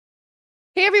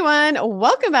Hey everyone,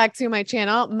 welcome back to my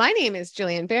channel. My name is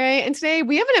Gillian and today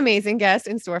we have an amazing guest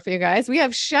in store for you guys. We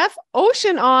have Chef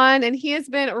Ocean on, and he has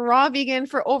been raw vegan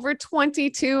for over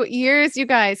 22 years, you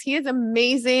guys. He is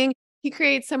amazing. He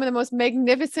creates some of the most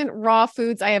magnificent raw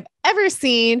foods I have ever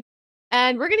seen.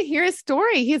 And we're going to hear his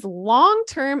story. He's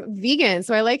long-term vegan.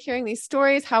 So I like hearing these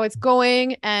stories, how it's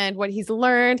going and what he's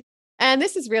learned. And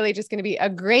this is really just going to be a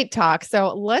great talk.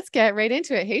 So let's get right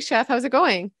into it. Hey, Chef, how's it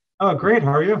going? Oh, great.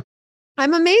 How are you?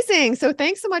 I'm amazing. So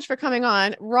thanks so much for coming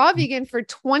on. Raw vegan for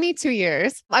 22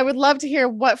 years. I would love to hear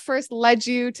what first led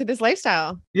you to this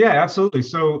lifestyle. Yeah, absolutely.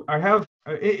 So I have,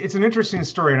 it's an interesting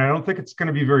story, and I don't think it's going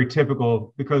to be very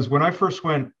typical because when I first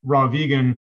went raw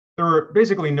vegan, there were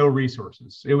basically no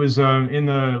resources. It was in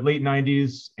the late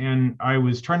 90s, and I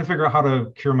was trying to figure out how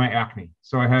to cure my acne.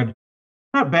 So I had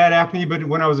not bad acne, but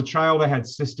when I was a child, I had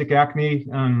cystic acne,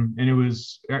 and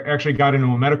I actually got into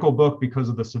a medical book because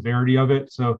of the severity of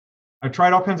it. So I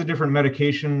tried all kinds of different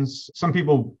medications. Some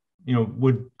people,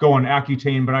 would go on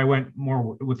Accutane, but I went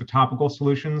more with the topical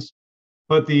solutions.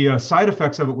 But the side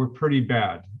effects of it were pretty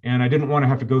bad, and I didn't want to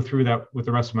have to go through that with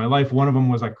the rest of my life. One of them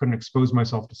was I couldn't expose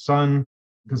myself to sun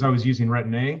because I was using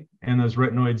Retin-A, and those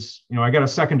retinoids. I got a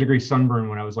second-degree sunburn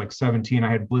when I was like 17. I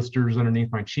had blisters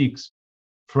underneath my cheeks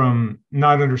from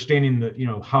not understanding that,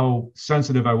 how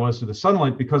sensitive I was to the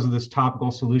sunlight because of this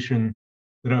topical solution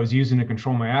that I was using to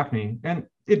control my acne. And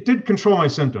it did control my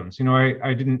symptoms.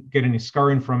 I didn't get any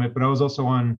scarring from it, but I was also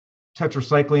on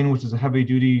tetracycline, which is a heavy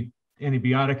duty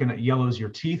antibiotic, and it yellows your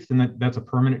teeth, and that's a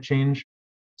permanent change.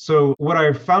 So what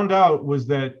I found out was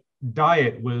that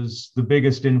diet was the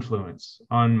biggest influence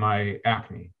on my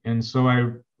acne. And so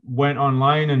I went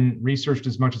online and researched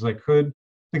as much as I could.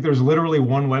 I think there's literally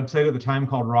one website at the time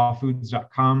called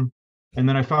rawfoods.com. And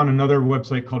then I found another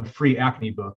website called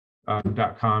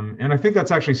freeacnebook.com. And I think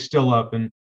that's actually still up. And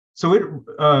so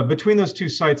between those two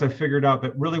sites, I figured out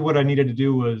that really what I needed to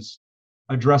do was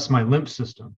address my lymph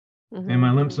system. Mm-hmm. And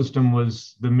my lymph system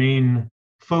was the main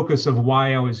focus of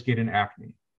why I was getting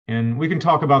acne. And we can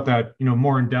talk about that,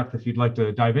 more in depth if you'd like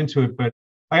to dive into it. But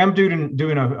I am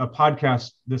doing a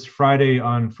podcast this Friday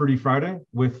on Fruity Friday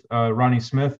with Ronnie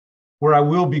Smith, where I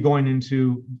will be going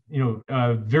into,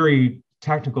 very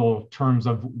technical terms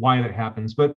of why that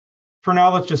happens. But for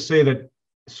now, let's just say that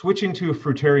switching to a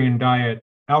fruitarian diet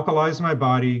alkalized my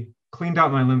body, cleaned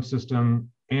out my lymph system,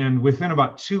 and within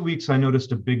about 2 weeks, I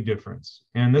noticed a big difference.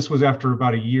 And this was after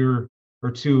about a year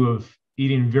or two of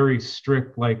eating very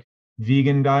strict, like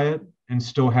vegan diet and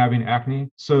still having acne.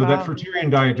 So that fruitarian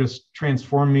diet just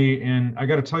transformed me. And I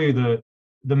got to tell you,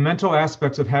 the mental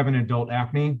aspects of having adult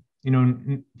acne,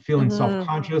 feeling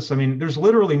self-conscious. I mean, there's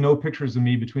literally no pictures of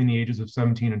me between the ages of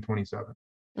 17 and 27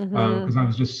 because I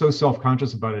was just so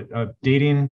self-conscious about it.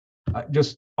 Dating,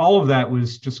 just all of that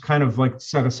was just kind of like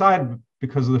set aside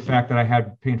because of the fact that I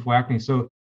had painful acne. So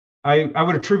I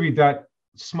would attribute that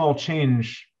small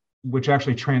change, which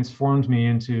actually transformed me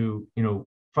into,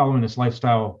 following this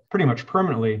lifestyle pretty much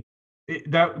permanently.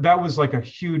 That was like a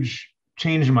huge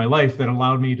change in my life that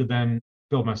allowed me to then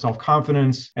build my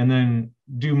self-confidence and then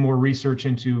do more research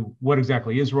into what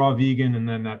exactly is raw vegan. And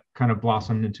then that kind of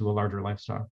blossomed into a larger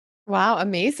lifestyle. Wow,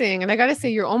 amazing. And I got to say,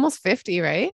 you're almost 50,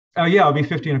 right? Yeah, I'll be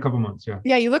 50 in a couple months. Yeah.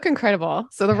 Yeah, you look incredible.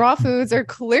 So the raw foods are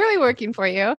clearly working for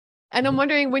you. And I'm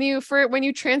wondering when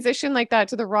you transition like that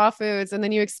to the raw foods and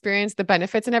then you experience the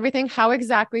benefits and everything, how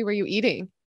exactly were you eating?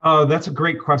 That's a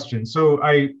great question. So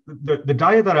the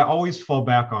diet that I always fall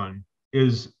back on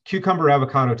is cucumber,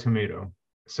 avocado, tomato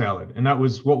salad. And that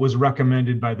was what was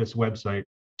recommended by this website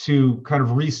to kind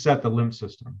of reset the lymph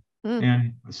system.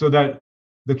 And so that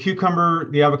the cucumber,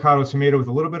 the avocado, tomato with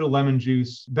a little bit of lemon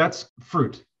juice, that's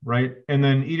fruit, right? And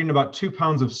then eating about 2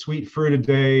 pounds of sweet fruit a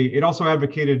day. It also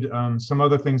advocated some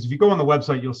other things. If you go on the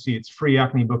website, you'll see it's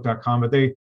freeacnebook.com, but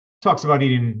they talks about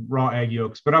eating raw egg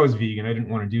yolks, but I was vegan. I didn't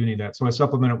want to do any of that. So I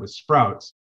supplemented with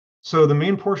sprouts. So the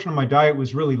main portion of my diet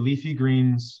was really leafy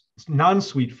greens,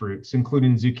 non-sweet fruits,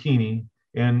 including zucchini,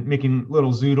 and making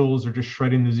little zoodles or just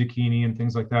shredding the zucchini and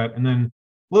things like that. And then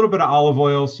a little bit of olive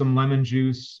oil, some lemon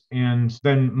juice, and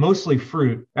then mostly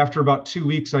fruit. After about 2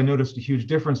 weeks, I noticed a huge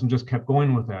difference and just kept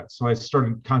going with that. So I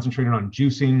started concentrating on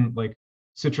juicing, like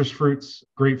citrus fruits,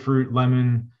 grapefruit,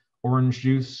 lemon, orange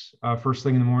juice, first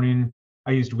thing in the morning.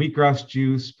 I used wheatgrass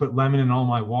juice, put lemon in all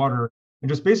my water, and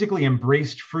just basically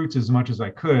embraced fruits as much as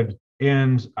I could.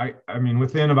 And I mean,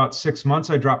 within about 6 months,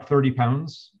 I dropped 30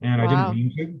 pounds, and I didn't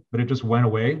mean to, but it just went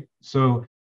away. So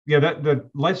yeah, the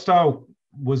lifestyle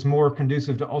was more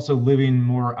conducive to also living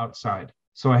more outside.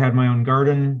 So I had my own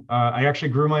garden. I actually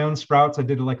grew my own sprouts. I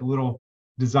did like a little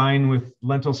design with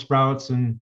lentil sprouts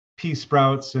and pea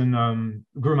sprouts and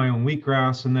grew my own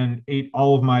wheatgrass, and then ate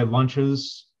all of my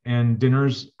lunches and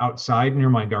dinners outside near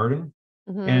my garden.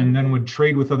 And then would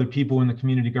trade with other people in the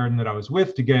community garden that I was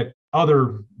with to get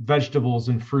other vegetables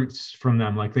and fruits from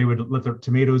them. Like they would let their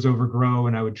tomatoes overgrow,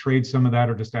 and I would trade some of that,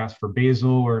 or just ask for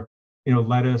basil or,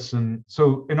 lettuce. And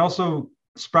also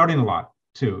sprouting a lot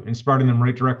too, and sprouting them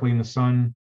right directly in the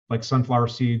sun, like sunflower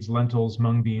seeds, lentils,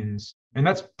 mung beans. And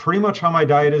that's pretty much how my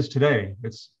diet is today.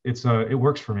 It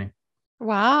works for me.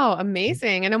 Wow,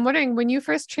 amazing. And I'm wondering, when you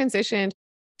first transitioned,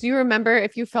 do you remember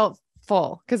if you felt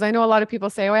full? Because I know a lot of people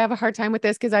say, "Oh, I have a hard time with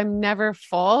this because I'm never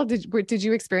full." Did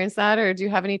you experience that, or do you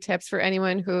have any tips for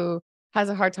anyone who has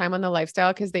a hard time on the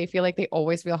lifestyle because they feel like they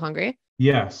always feel hungry?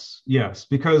 Yes,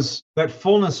 because that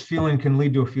fullness feeling can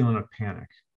lead to a feeling of panic,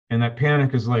 and that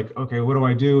panic is like, okay, what do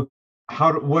I do?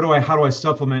 How do I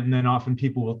supplement? And then often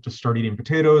people will just start eating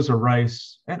potatoes or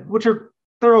rice, and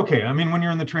they're okay. I mean, when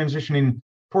you're in the transitioning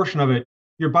portion of it,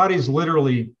 your body's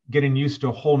literally getting used to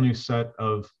a whole new set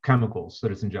of chemicals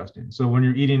that it's ingesting. So when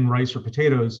you're eating rice or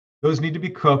potatoes, those need to be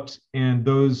cooked, and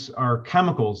those are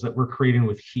chemicals that we're creating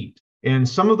with heat. And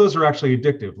some of those are actually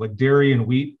addictive, like dairy and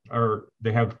wheat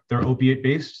they're opiate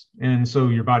based. And so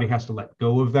your body has to let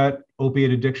go of that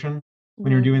opiate addiction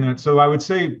when you're doing that. So I would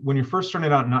say, when you're first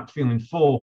starting out not feeling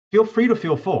full, feel free to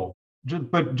feel full,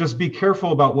 but just be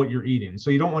careful about what you're eating.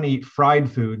 So you don't want to eat fried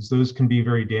foods. Those can be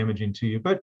very damaging to you,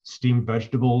 but steamed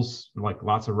vegetables, like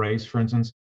lots of rice, for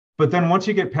instance. But then once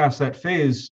you get past that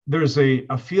phase, there's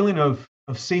a feeling of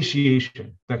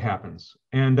satiation that happens.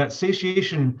 And that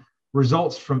satiation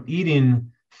results from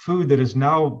eating food that is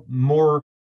now more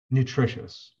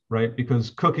nutritious, right? Because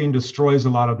cooking destroys a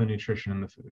lot of the nutrition in the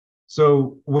food.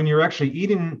 So when you're actually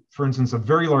eating, for instance, a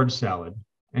very large salad,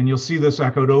 and you'll see this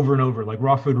echoed over and over, like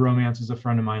Raw Food Romance is a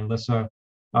friend of mine, Lissa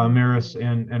Maris,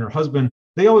 and her husband,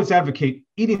 they always advocate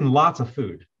eating lots of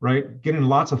food, right? Getting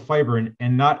lots of fiber,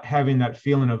 and not having that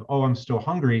feeling of, oh, I'm still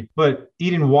hungry, but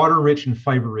eating water-rich and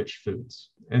fiber-rich foods.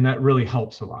 And that really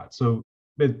helps a lot. So,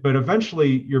 but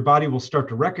eventually your body will start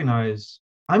to recognize,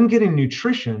 I'm getting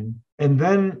nutrition. And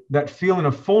then that feeling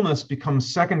of fullness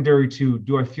becomes secondary to,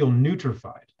 do I feel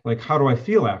nutrified? Like, how do I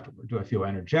feel afterward? Do I feel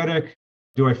energetic?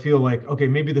 Do I feel like, okay,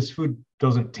 maybe this food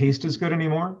doesn't taste as good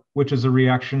anymore, which is a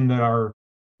reaction that our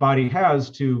body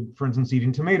has to, for instance,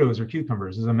 eating tomatoes or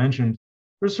cucumbers. As I mentioned,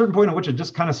 there's a certain point at which it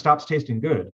just kind of stops tasting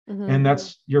good. And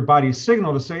that's your body's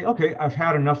signal to say, okay, I've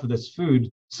had enough of this food.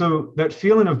 So that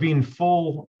feeling of being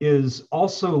full is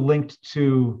also linked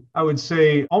to, I would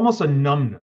say, almost a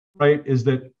numbness, right? Is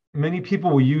that many people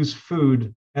will use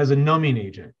food as a numbing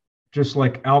agent, just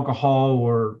like alcohol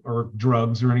or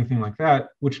drugs or anything like that,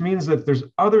 which means that there's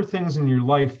other things in your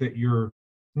life that you're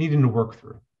needing to work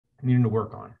through, needing to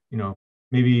work on,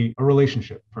 maybe a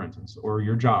relationship, for instance, or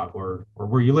your job, or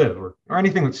where you live, or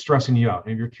anything that's stressing you out,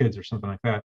 maybe your kids or something like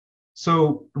that.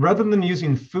 So rather than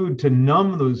using food to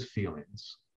numb those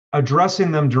feelings,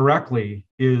 addressing them directly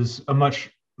is a much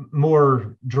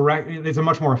more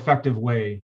effective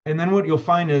way. And then what you'll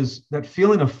find is that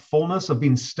feeling of fullness, of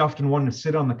being stuffed and wanting to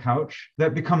sit on the couch,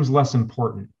 that becomes less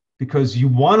important, because you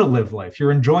want to live life.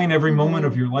 You're enjoying every moment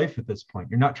of your life at this point.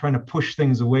 You're not trying to push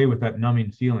things away with that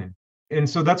numbing feeling. And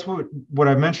so that's what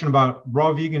I mentioned about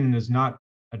raw vegan is not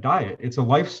a diet. It's a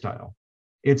lifestyle.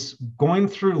 It's going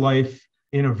through life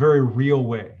in a very real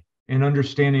way and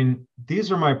understanding, these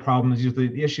are my problems, these are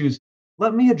the issues.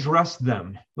 Let me address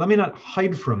them. Let me not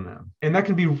hide from them. And that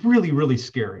can be really, really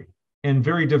scary and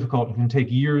very difficult. It can take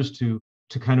years to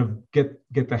kind of get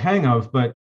the hang of,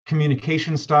 but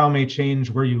communication style may change,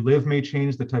 where you live may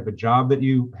change, the type of job that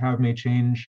you have may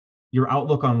change. Your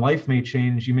outlook on life may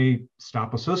change. You may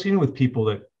stop associating with people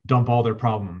that dump all their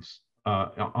problems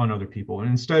on other people. And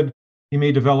instead, you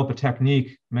may develop a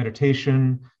technique,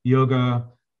 meditation, yoga,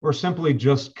 or simply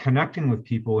just connecting with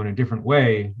people in a different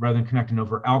way, rather than connecting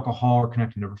over alcohol or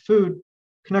connecting over food.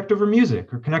 Connect over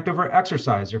music, or connect over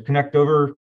exercise, or connect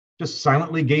over just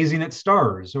silently gazing at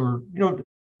stars, or,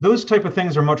 those type of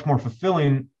things are much more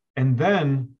fulfilling. And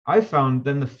then I found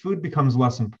then the food becomes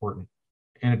less important.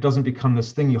 And it doesn't become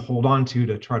this thing you hold on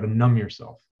to try to numb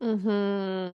yourself.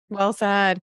 Well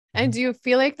said. And do you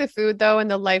feel like the food, though, and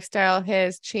the lifestyle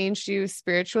has changed you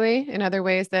spiritually in other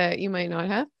ways that you might not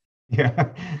have?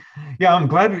 Yeah. Yeah, I'm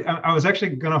glad. I was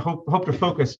actually going to hope to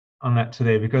focus on that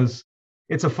today, because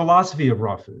it's a philosophy of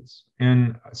raw foods.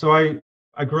 And so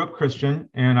I grew up Christian,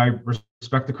 and I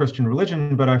respect the Christian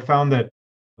religion, but I found that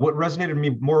what resonated with me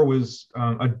more was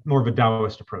more of a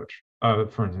Taoist approach.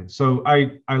 For instance. So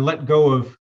I let go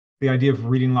of the idea of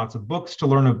reading lots of books to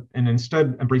learn, and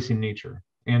instead embracing nature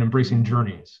and embracing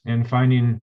journeys and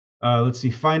finding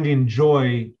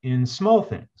joy in small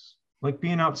things. like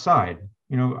being outside.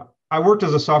 I worked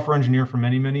as a software engineer for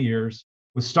many, many years,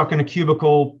 was stuck in a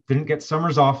cubicle, didn't get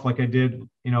summers off like I did,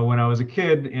 when I was a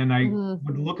kid. And I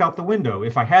would look out the window.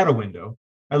 If I had a window,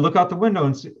 I look out the window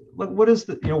and see, like, what is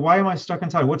why am I stuck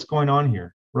inside? What's going on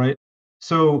here? Right.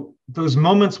 So those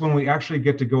moments when we actually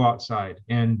get to go outside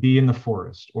and be in the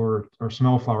forest or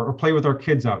smell a flower or play with our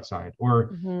kids outside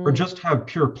or just have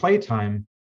pure playtime,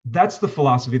 that's the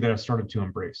philosophy that I started to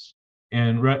embrace.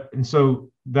 And so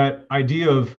that idea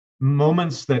of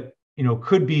moments that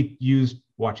could be used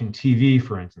watching TV,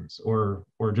 for instance, or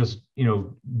just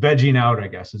vegging out, I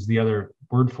guess is the other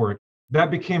word for it.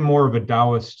 That became more of a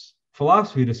Taoist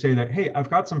philosophy to say that, hey, I've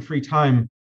got some free time.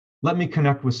 Let me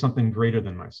connect with something greater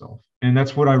than myself. And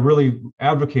that's what I really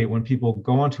advocate when people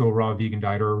go onto a raw vegan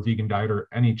diet or a vegan diet or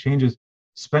any changes.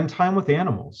 Spend time with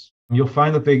animals. You'll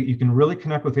find that you can really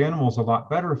connect with animals a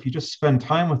lot better if you just spend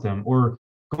time with them, or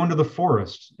go into the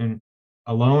forest and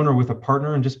alone or with a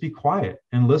partner and just be quiet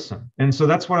and listen. And so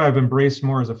that's what I've embraced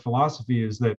more as a philosophy,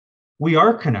 is that we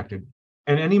are connected.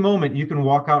 At any moment, you can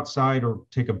walk outside or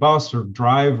take a bus or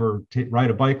drive or ride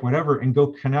a bike, whatever, and go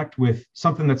connect with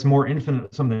something that's more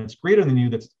infinite, something that's greater than you,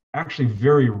 that's actually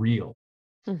very real.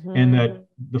 And that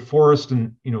the forest,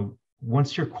 and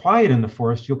once you're quiet in the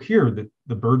forest, you'll hear that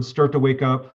the birds start to wake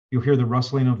up. You'll hear the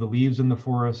rustling of the leaves in the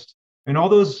forest. And all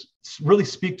those really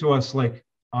speak to us like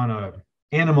on a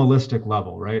animalistic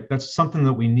level, right? That's something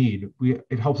that we need.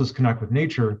 It helps us connect with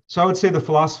nature. So I would say the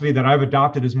philosophy that I've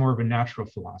adopted is more of a natural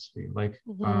philosophy, like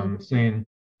saying,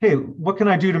 hey, what can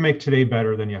I do to make today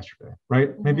better than yesterday,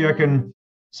 right? Maybe I can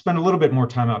spend a little bit more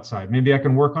time outside. Maybe I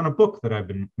can work on a book that I've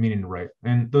been meaning to write.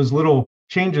 And those little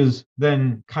changes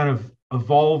then kind of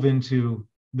evolve into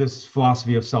this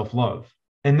philosophy of self-love.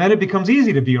 And then it becomes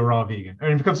easy to be a raw vegan,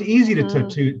 and it becomes easy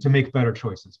to make better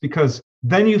choices, because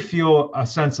then you feel a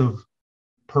sense of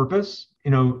purpose,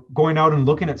 going out and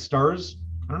looking at stars.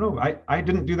 I don't know. I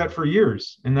didn't do that for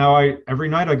years. And now every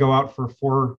night I go out for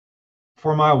a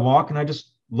 4-mile walk, and I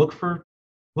just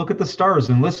look at the stars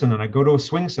and listen. And I go to a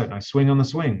swing set and I swing on the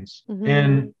swings.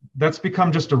 And that's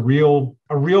become just a real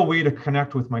way to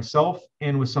connect with myself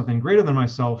and with something greater than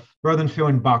myself, rather than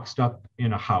feeling boxed up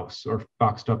in a house or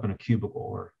boxed up in a cubicle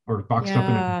or boxed up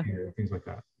in a computer, things like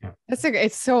that. Yeah.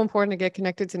 It's so important to get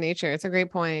connected to nature. It's a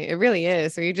great point. It really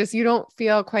is. So you don't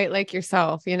feel quite like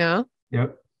yourself, Yep. Yeah.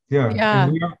 Yeah.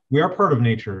 And we are part of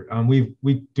nature.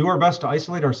 We do our best to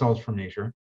isolate ourselves from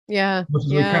nature. Yeah. Much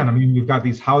as we can. I mean, we've got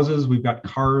these houses, we've got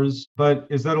cars, but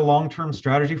is that a long-term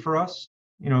strategy for us?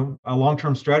 A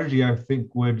long-term strategy, I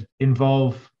think, would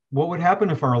involve what would happen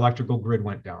if our electrical grid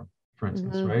went down, for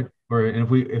instance, right? Or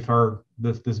if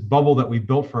this bubble that we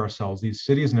built for ourselves, these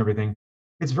cities and everything,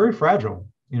 it's very fragile.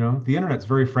 The internet's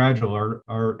very fragile.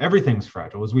 Our everything's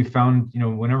fragile, as we found.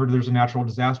 Whenever there's a natural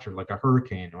disaster like a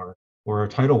hurricane or a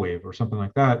tidal wave or something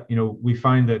like that, we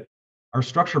find that our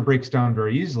structure breaks down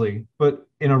very easily. But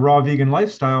in a raw vegan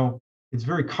lifestyle, it's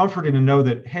very comforting to know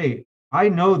that, hey, I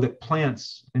know that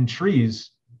plants and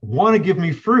trees want to give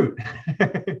me fruit.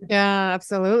 Yeah,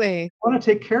 absolutely. Want to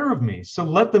take care of me. So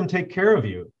let them take care of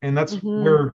you. And that's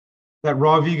where that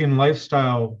raw vegan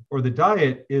lifestyle or the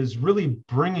diet is really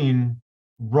bringing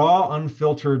raw,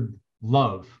 unfiltered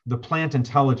love, the plant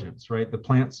intelligence, right? The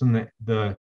plants and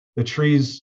the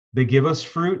trees, they give us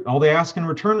fruit. All they ask in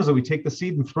return is that we take the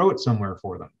seed and throw it somewhere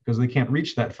for them, because they can't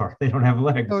reach that far. They don't have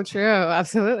legs. Oh, true.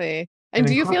 Absolutely. And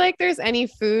do you feel like there's any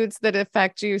foods that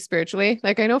affect you spiritually?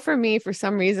 Like, I know for me, for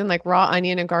some reason, like raw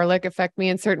onion and garlic affect me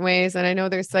in certain ways. And I know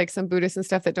there's like some Buddhists and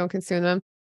stuff that don't consume them.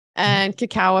 And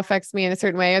cacao affects me in a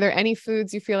certain way. Are there any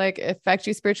foods you feel like affect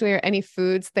you spiritually, or any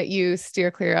foods that you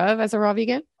steer clear of as a raw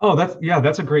vegan? Oh,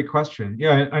 that's a great question.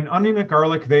 Yeah, and onion and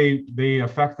garlic, they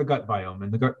affect the gut biome,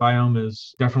 and the gut biome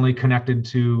is definitely connected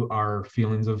to our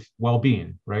feelings of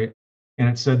well-being, right? And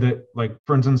it said that, like,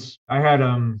 for instance, I had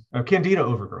a candida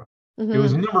overgrowth. It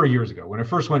was a number of years ago when I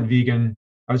first went vegan.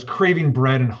 I was craving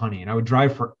bread and honey, and I would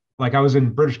drive I was in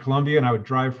British Columbia, and I would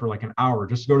drive for like an hour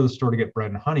just to go to the store to get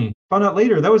bread and honey. Found out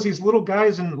later that was these little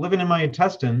guys living in my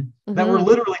intestine that were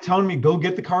literally telling me, go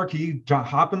get the car key,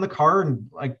 hop in the car, and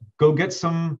like go get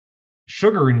some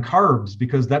sugar and carbs,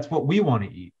 because that's what we want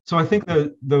to eat. So I think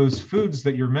that those foods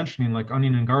that you're mentioning, like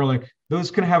onion and garlic, those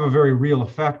can have a very real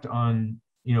effect on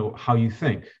how you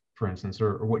think, for instance,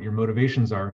 or what your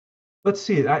motivations are. Let's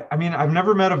see. I mean, I've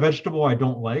never met a vegetable I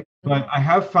don't like, but I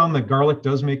have found that garlic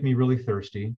does make me really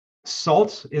thirsty.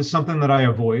 Salt is something that I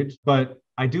avoid, but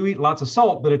I do eat lots of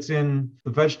salt, but it's in the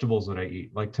vegetables that I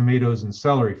eat, like tomatoes and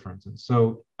celery, for instance.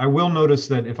 So I will notice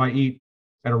that if I eat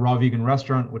at a raw vegan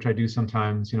restaurant, which I do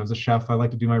sometimes, as a chef, I like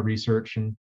to do my research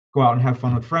and go out and have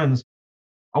fun with friends.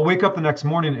 I'll wake up the next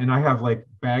morning and I have like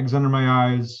bags under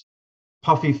my eyes,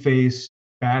 puffy face,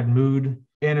 bad mood.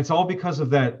 And it's all because of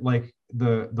that, like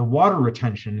the water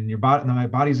retention in your body. And my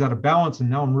body's out of balance. And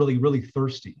now I'm really, really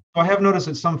thirsty. So I have noticed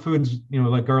that some foods,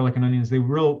 like garlic and onions, they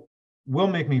will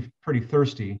make me pretty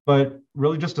thirsty, but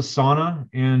really just a sauna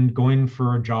and going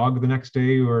for a jog the next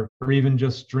day, or even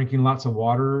just drinking lots of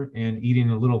water and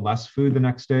eating a little less food the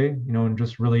next day, and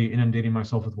just really inundating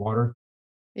myself with water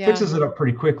fixes it up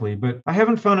pretty quickly. But I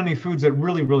haven't found any foods that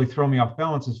really, really throw me off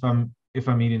balance if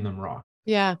I'm eating them raw.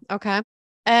 Yeah. Okay.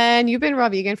 And you've been raw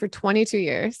vegan for 22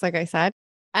 years, like I said.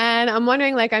 And I'm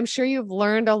wondering, like, I'm sure you've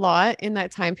learned a lot in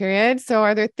that time period. So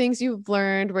are there things you've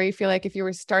learned where you feel like if you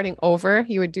were starting over,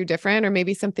 you would do different, or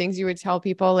maybe some things you would tell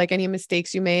people, like any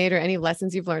mistakes you made or any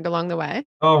lessons you've learned along the way?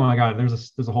 Oh my God,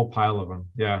 there's a whole pile of them.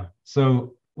 Yeah.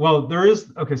 So, well,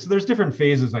 so there's different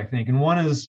phases, I think. And one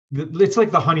is it's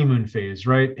like the honeymoon phase,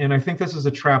 right? And I think this is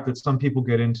a trap that some people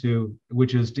get into,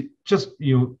 which is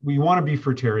we want to be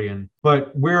fruitarian,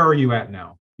 but where are you at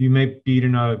now? You may be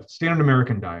eating a standard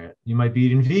American diet. You might be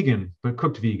eating vegan, but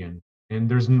cooked vegan. And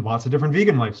there's lots of different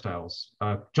vegan lifestyles,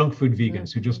 junk food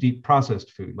vegans who just eat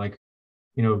processed food, like,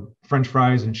 French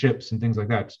fries and chips and things like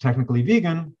that. It's technically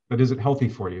vegan, but is it healthy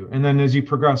for you? And then as you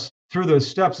progress through those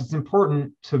steps, it's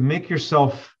important to make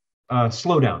yourself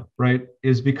slow down, right?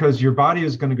 Is because your body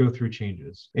is going to go through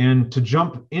changes. And to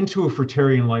jump into a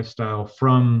fruitarian lifestyle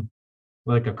from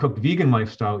like a cooked vegan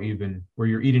lifestyle, even where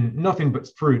you're eating nothing but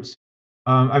fruits,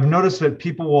 I've noticed that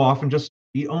people will often just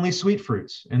eat only sweet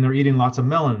fruits, and they're eating lots of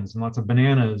melons and lots of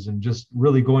bananas and just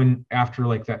really going after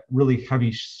like that really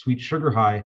heavy sweet sugar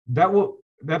high. That'll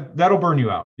burn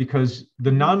you out, because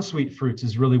the non-sweet fruits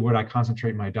is really what I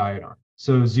concentrate my diet on.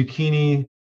 So zucchini,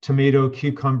 tomato,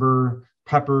 cucumber,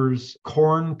 peppers,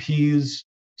 corn, peas,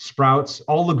 sprouts,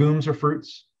 all legumes are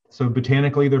fruits. So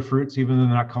botanically, they're fruits, even though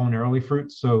they're not culinarily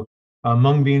fruits. So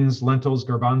mung beans, lentils,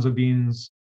 garbanzo beans,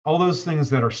 all those things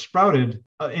that are sprouted,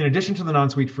 in addition to the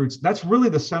non-sweet fruits, that's really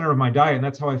the center of my diet. And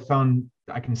that's how I found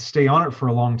I can stay on it for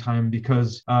a long time,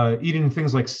 because eating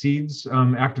things like seeds,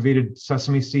 activated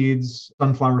sesame seeds,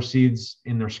 sunflower seeds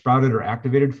in their sprouted or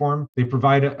activated form, they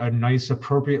provide a nice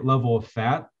appropriate level of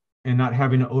fat, and not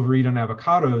having to overeat on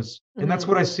avocados. And that's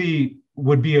what I see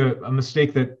would be a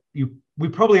mistake that we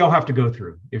probably all have to go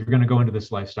through if you're going to go into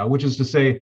this lifestyle, which is to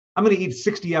say, I'm going to eat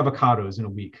 60 avocados in a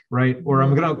week, right? Or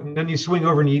and then you swing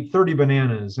over and you eat 30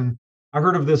 bananas. And I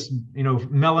heard of this,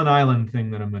 Melon Island thing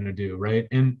that I'm going to do, right?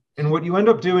 And what you end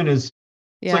up doing is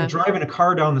it's like driving a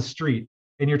car down the street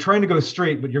and you're trying to go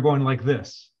straight, but you're going like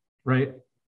this, right?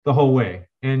 The whole way.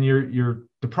 And you're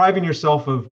depriving yourself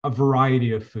of a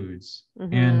variety of foods.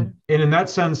 And in that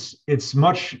sense, it's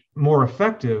much more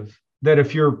effective that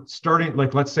if you're starting,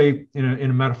 like, let's say in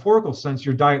a metaphorical sense,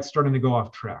 your diet's starting to go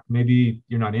off track. Maybe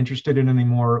you're not interested in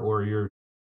anymore, or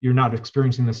you're not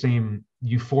experiencing the same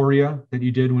euphoria that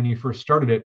you did when you first started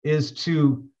it, is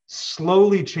to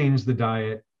slowly change the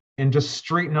diet and just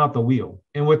straighten out the wheel.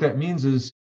 And what that means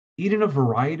is eating a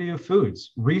variety of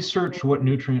foods. Research what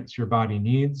nutrients your body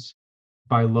needs,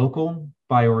 buy local,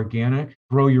 buy organic,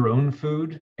 grow your own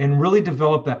food, and really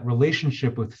develop that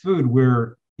relationship with food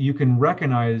where you can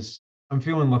recognize, I'm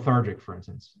feeling lethargic, for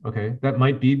instance. Okay, that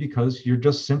might be because you're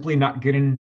just simply not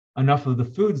getting enough of the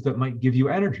foods that might give you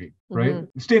energy, right?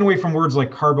 Staying away from words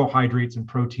like carbohydrates and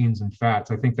proteins and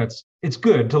fats. I think it's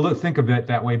good to think of it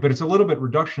that way, but it's a little bit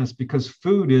reductionist, because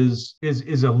food is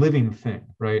a living thing,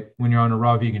 right? When you're on a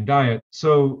raw vegan diet.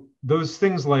 So those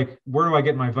things like, where do I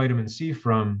get my vitamin C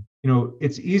from?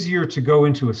 It's easier to go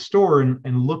into a store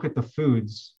and look at the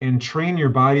foods and train your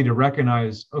body to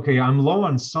recognize, okay, I'm low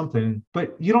on something,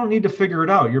 but you don't need to figure it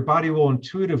out. Your body will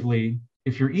intuitively,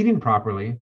 if you're eating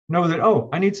properly, know that, oh,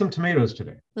 I need some tomatoes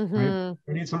today, right?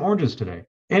 I need some oranges today.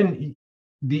 And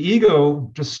the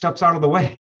ego just steps out of the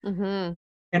way. And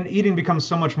eating becomes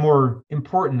so much more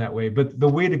important that way. But the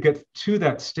way to get to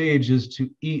that stage is to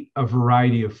eat a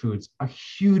variety of foods, a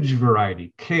huge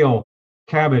variety: kale,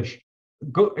 cabbage.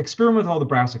 Go experiment with all the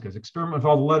brassicas, experiment with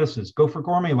all the lettuces, go for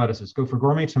gourmet lettuces, go for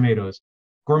gourmet tomatoes,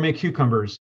 gourmet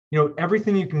cucumbers,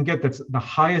 everything you can get that's the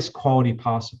highest quality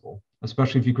possible,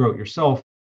 especially if you grow it yourself.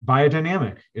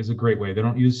 Biodynamic is a great way. They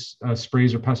don't use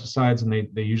sprays or pesticides, and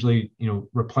they usually,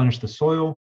 replenish the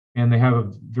soil, and they have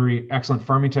a very excellent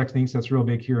farming techniques. That's real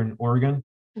big here in Oregon.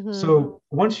 So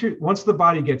once the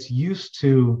body gets used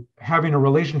to having a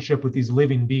relationship with these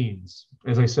living beings,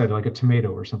 as I said, like a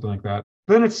tomato or something like that,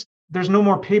 then there's no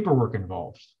more paperwork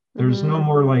involved. There's no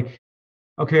more like,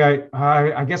 okay,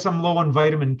 I guess I'm low on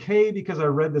vitamin K because I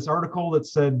read this article that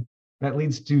said that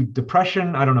leads to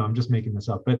depression. I don't know. I'm just making this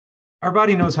up, but our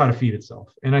body knows how to feed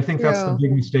itself. And I think that's the True.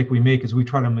 big mistake we make is we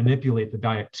try to manipulate the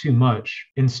diet too much.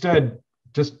 Instead,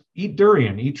 just eat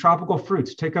durian, eat tropical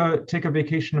fruits, take a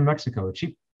vacation to Mexico.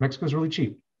 Mexico's really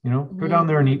cheap. Go down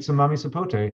there and eat some mami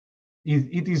sapote.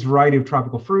 Eat these variety of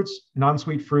tropical fruits,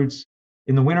 non-sweet fruits.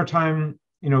 In the wintertime,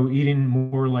 eating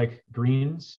more like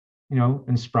greens,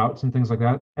 and sprouts and things like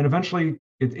that. And eventually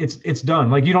it's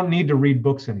done. Like you don't need to read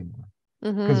books anymore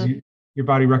because your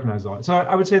body recognizes all it. So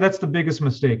I would say that's the biggest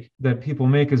mistake that people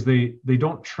make is they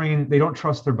don't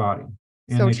trust their body,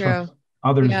 and So they true. trust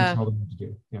others to Yeah. tell them what to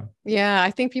do. Yeah. Yeah.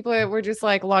 I think we're just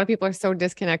like, a lot of people are so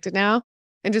disconnected now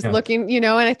and just Yeah. looking, and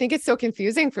I think it's so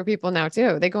confusing for people now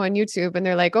too. They go on YouTube and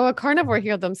they're like, oh, a carnivore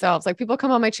healed themselves. Like people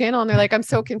come on my channel and they're like, I'm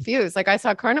so confused. Like I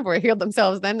saw a carnivore healed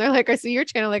themselves. Then they're like, I see your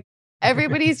channel. Like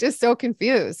everybody's just so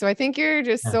confused. So I think you're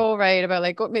just Yeah. so right about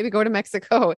like, maybe go to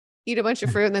Mexico, eat a bunch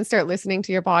of fruit and then start listening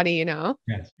to your body.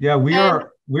 Yes. Yeah. We And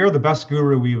are the best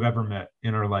guru we've ever met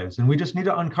in our lives. And we just need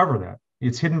to uncover that.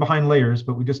 It's hidden behind layers,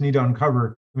 but we just need to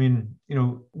uncover. I mean,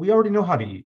 we already know how to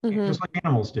eat, just like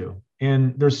animals do.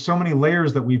 And there's so many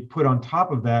layers that we've put on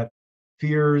top of that.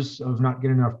 Fears of not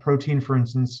getting enough protein, for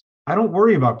instance. I don't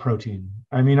worry about protein.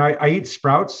 I mean, I eat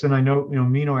sprouts and I know,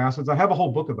 amino acids. I have a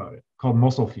whole book about it called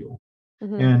Muscle Fuel.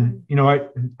 And,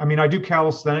 I mean, I do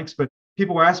calisthenics, but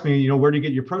people ask me, where do you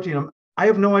get your protein? I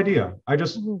have no idea. I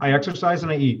exercise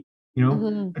and I eat,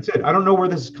 that's it. I don't know where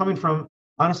this is coming from.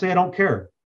 Honestly, I don't care.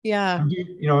 yeah.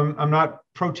 I'm not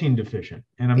protein deficient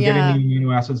and I'm getting Yeah. the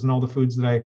amino acids and all the foods that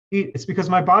I eat. It's because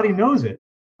my body knows it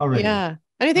already. Yeah.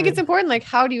 And I think it's important. Like,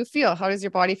 how do you feel? How does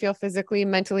your body feel physically,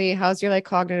 mentally? How's your like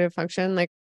cognitive function? Like,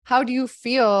 how do you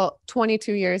feel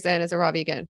 22 years in as a raw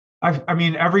vegan? I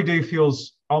mean, every day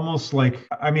feels almost like,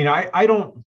 I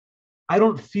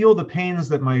don't feel the pains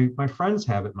that my friends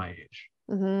have at my age.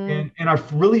 And I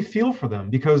really feel for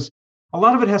them because a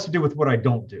lot of it has to do with what I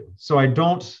don't do. So I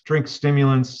don't drink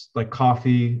stimulants like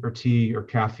coffee or tea or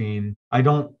caffeine. I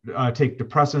don't take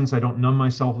depressants. I don't numb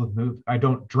myself with food. I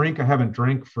don't drink. I haven't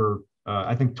drank for,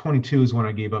 I think 22 is when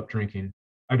I gave up drinking.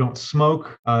 I don't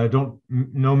smoke. No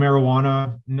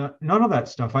marijuana, none of that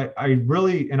stuff. And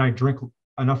I drink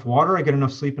enough water. I get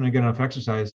enough sleep and I get enough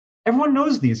exercise. Everyone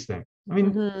knows these things. I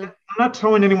mean, I'm not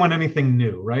telling anyone anything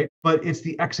new, right? But it's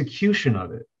the execution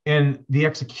of it. And the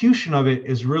execution of it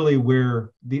is really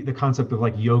where the concept of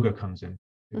like yoga comes in,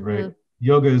 right?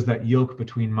 Yoga is that yoke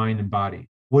between mind and body.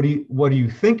 What are you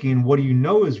thinking? What do you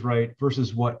know is right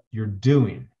versus what you're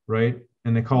doing, right?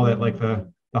 And they call that like the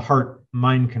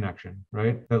heart-mind connection,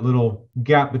 right? That little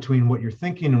gap between what you're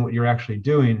thinking and what you're actually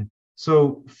doing.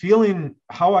 So feeling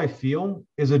how I feel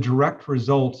is a direct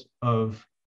result of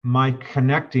my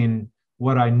connecting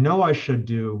what I know I should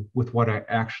do with what I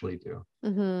actually do.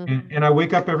 And I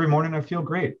wake up every morning, I feel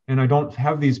great. And I don't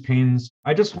have these pains.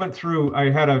 I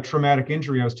had a traumatic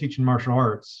injury. I was teaching martial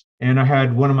arts and I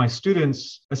had one of my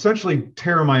students essentially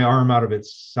tear my arm out of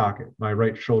its socket, my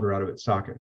right shoulder out of its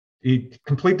socket.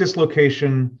 Complete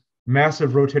dislocation,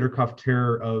 massive rotator cuff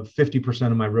tear of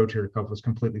 50% of my rotator cuff was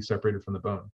completely separated from the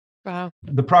bone. Wow.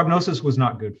 The prognosis was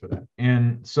not good for that.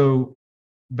 And so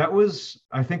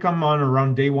I think I'm on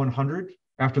around day 100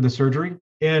 after the surgery.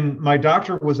 And my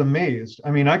doctor was amazed.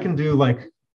 I mean, I can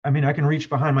reach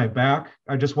behind my back.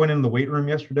 I just went in the weight room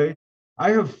yesterday. I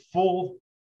have full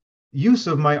use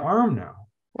of my arm now.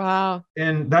 Wow.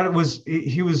 And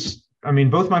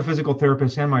both my physical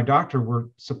therapist and my doctor were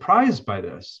surprised by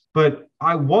this, but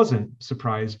I wasn't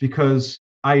surprised because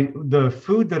the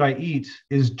food that I eat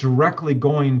is directly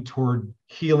going toward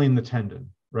healing the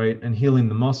tendon, right? And healing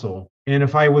the muscle. And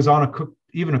if I was on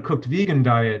even a cooked vegan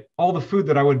diet, all the food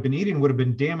that I would have been eating would have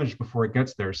been damaged before it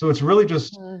gets there. So it's really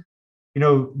just,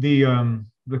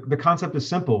 the concept is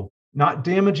simple. Not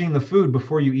damaging the food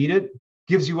before you eat it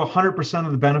gives you 100%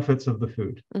 of the benefits of the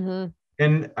food.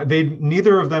 And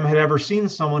neither of them had ever seen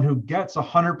someone who gets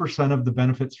 100% of the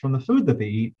benefits from the food that they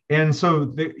eat. And so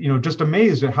they, just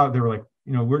amazed at how they were like,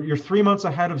 you're 3 months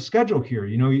ahead of schedule here.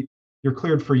 You're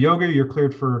cleared for yoga, you're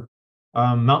cleared for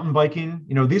mountain biking.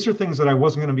 These are things that I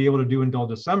wasn't going to be able to do until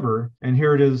December. And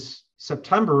here it is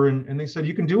September. And they said,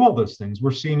 you can do all those things.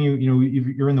 We're seeing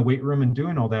you're in the weight room and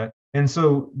doing all that. And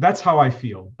so that's how I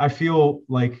feel. I feel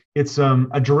like it's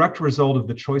a direct result of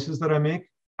the choices that I make.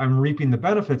 I'm reaping the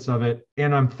benefits of it.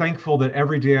 And I'm thankful that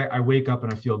every day I wake up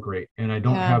and I feel great and I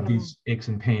don't have these aches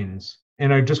and pains.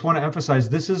 And I just want to emphasize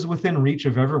this is within reach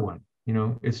of everyone.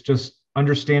 It's just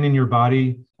understanding your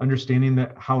body, understanding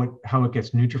that how it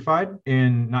gets nutrified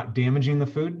and not damaging the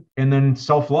food. And then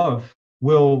self-love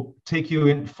will take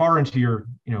you far into your,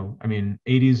 80s,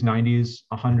 90s,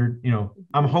 100,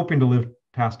 I'm hoping to live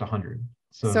past 100.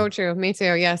 So So true. Me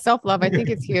too. Yeah. Self-love, I think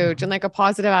it's huge, and like a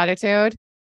positive attitude.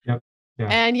 yep. Yeah.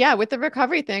 And yeah, with the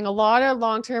recovery thing, a lot of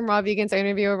long-term raw vegans I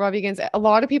interview with raw vegans, a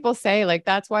lot of people say like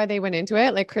that's why they went into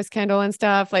it, like Chris Kendall and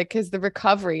stuff, like because the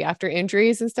recovery after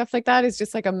injuries and stuff like that is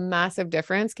just like a massive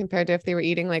difference compared to if they were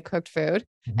eating like cooked food.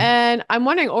 Mhm. And I'm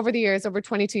wondering over the years, over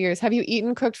 22 years, have you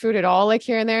eaten cooked food at all, like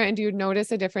here and there? And do you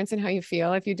notice a difference in how you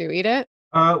feel if you do eat it?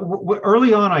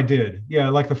 Early on, I did. Yeah,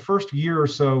 like the first year or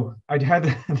so, I'd had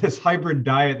this hybrid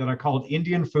diet that I called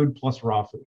Indian food plus raw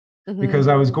food Hmm. because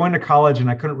I was going to college and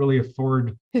I couldn't really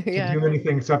afford to Yeah. do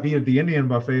anything except eat at the Indian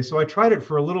buffet. So I tried it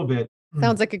for a little bit.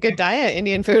 Sounds like a good diet,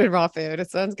 Indian food and raw food. It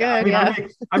sounds Yeah, I good. mean, Yeah.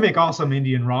 I make awesome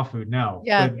Indian raw food now,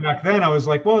 Yeah. but back then I was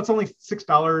like, well, it's only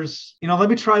 $6. Let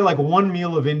me try like one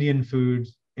meal of Indian food,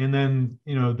 and then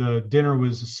the dinner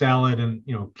was a salad and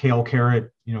kale,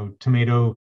 carrot,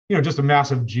 tomato, just a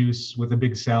massive juice with a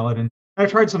big salad. And I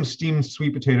tried some steamed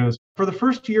sweet potatoes. For the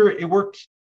first year, it worked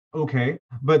okay,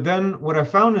 but then what I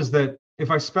found is that if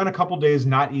I spent a couple days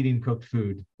not eating cooked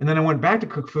food, and then I went back to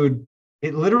cooked food,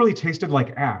 it literally tasted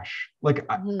like ash. Like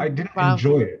I Mhm. didn't Wow.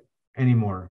 enjoy it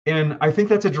anymore. And I think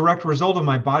that's a direct result of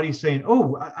my body saying,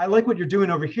 oh, I like what you're doing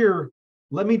over here.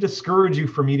 Let me discourage you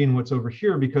from eating what's over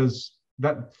here because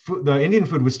the Indian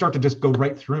food would start to just go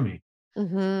right through me.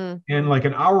 Hmm. And like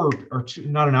an hour or two,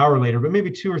 not an hour later, but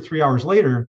maybe 2 or 3 hours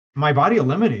later, my body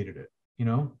eliminated it,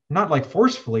 not like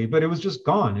forcefully, but it was just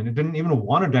gone and it didn't even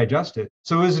want to digest it.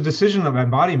 So it was a decision that my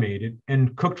body made it.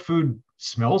 And cooked food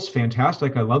smells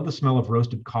fantastic. I love the smell of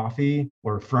roasted coffee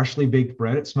or freshly baked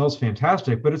bread. It smells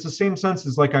fantastic, but it's the same sense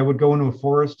as like I would go into a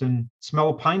forest and smell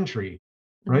a pine tree,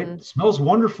 right? Hmm. It smells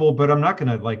wonderful, but I'm not going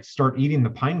to like start eating the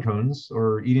pine cones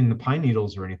or eating the pine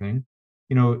needles or anything.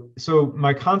 So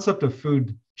my concept of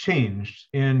food changed,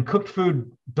 and cooked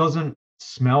food doesn't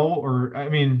smell, or I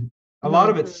mean, a lot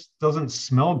Hmm. of it doesn't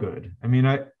smell good. I mean,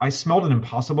 I smelled an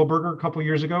Impossible Burger a couple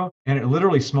years ago, and it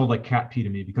literally smelled like cat pee to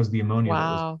me because of the ammonia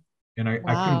that was, Wow. and I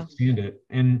Wow. couldn't stand it.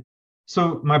 And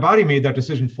so my body made that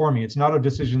decision for me. It's not a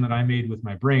decision that I made with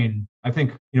my brain. I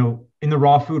think, in the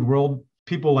raw food world,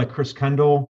 people like Chris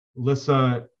Kendall,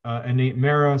 Lissa, and Nate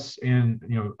Maris, and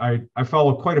I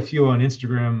follow quite a few on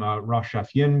Instagram. Raw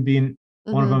Chef Yin being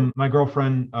one of Hmm. them. My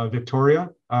girlfriend Victoria,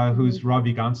 Hmm. who's Raw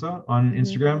Veganza on Hmm.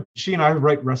 Instagram. She and I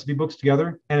write recipe books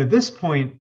together. And at this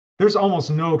point, there's almost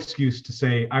no excuse to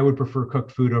say I would prefer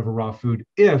cooked food over raw food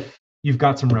if you've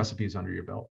got some recipes under your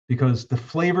belt, because the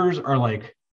flavors are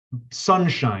like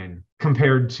sunshine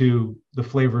compared to the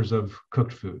flavors of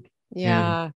cooked food. And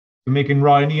Yeah. making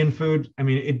raw Indian food, I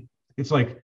mean, it's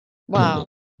like, Wow.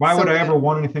 why So would I good. ever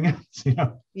want anything else?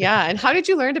 Yeah. And how did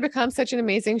you learn to become such an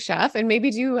amazing chef? And maybe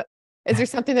is there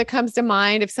something that comes to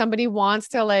mind if somebody wants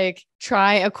to like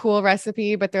try a cool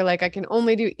recipe, but they're like, I can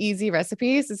only do easy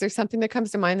recipes? Is there something that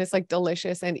comes to mind that's like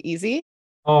delicious and easy?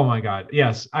 Oh my God.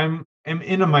 Yes. I'm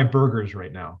into my burgers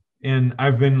right now. And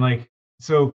I've been like,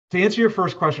 so to answer your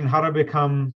first question, how did I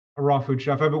become a raw food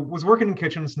chef? I was working in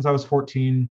kitchens since I was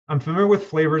 14. I'm familiar with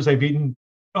flavors. I've eaten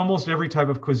almost every type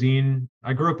of cuisine.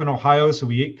 I grew up in Ohio, so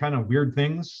we ate kind of weird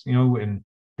things, and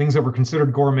things that were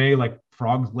considered gourmet, like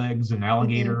frog's legs and Hmm.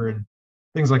 alligator and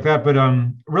things like that. But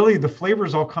really, the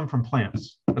flavors all come from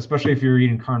plants, especially if you're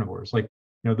eating carnivores. Like,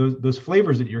 those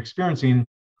flavors that you're experiencing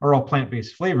are all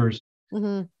plant-based flavors.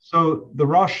 Hmm. So the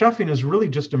raw chefing is really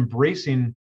just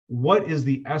embracing what is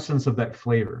the essence of that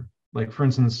flavor. Like, for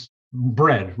instance,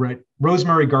 bread, right?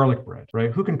 Rosemary garlic bread,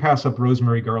 right? Who can pass up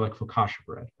rosemary garlic focaccia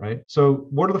bread, right? So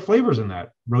what are the flavors in that?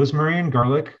 Rosemary and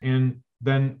garlic, and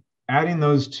then adding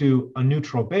those to a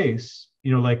neutral base.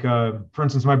 Like for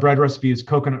instance, my bread recipe is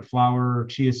coconut flour,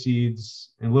 chia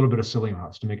seeds, and a little bit of psyllium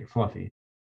husk to make it fluffy.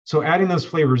 So adding those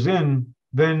flavors in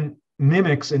then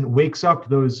mimics and wakes up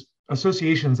those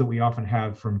associations that we often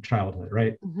have from childhood,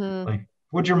 right? Hmm. Like,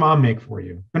 what'd your mom make for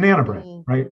you? Banana bread, Hmm.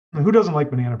 right? And who doesn't like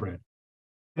banana bread?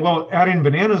 Well, adding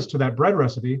bananas to that bread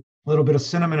recipe, a little bit of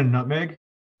cinnamon and nutmeg,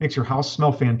 makes your house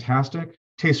smell fantastic,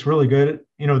 tastes really good.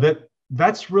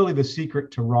 That's really the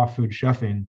secret to raw food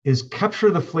chefing, is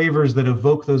capture the flavors that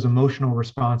evoke those emotional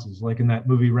responses, like in that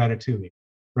movie Ratatouille,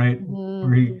 right? Hmm.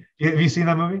 Where have you seen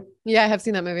that movie? Yeah, I have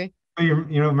seen that movie.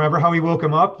 Remember how he woke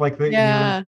him up? Like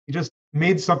Yeah. he just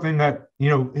made something that,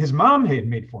 his mom had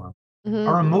made for him. Hmm.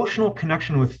 Our emotional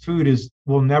connection with food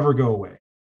will never go away,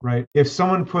 right? If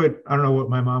someone put, I don't know what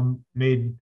my mom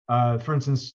made, for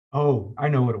instance, oh, I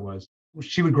know what it was.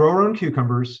 She would grow her own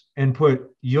cucumbers and put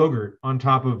yogurt on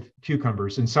top of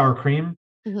cucumbers and sour cream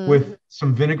Hmm. with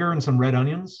some vinegar and some red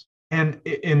onions, and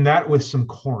in that with some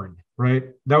corn, right?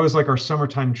 That was like our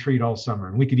summertime treat all summer,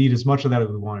 and we could eat as much of that as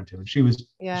we wanted to. And she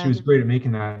Yeah. was great at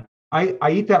making that. I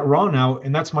eat that raw now,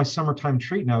 and that's my summertime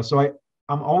treat now. So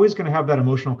I'm always going to have that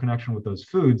emotional connection with those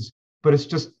foods, but it's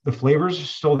just the flavors are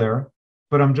still there,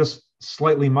 but I'm just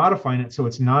slightly modifying it so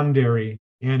it's non-dairy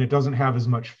and it doesn't have as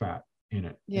much fat in it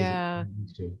as it Yeah.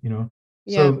 used to, you know?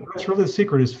 Yeah. So that's really the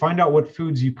secret, is find out what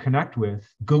foods you connect with,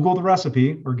 Google the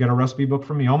recipe or get a recipe book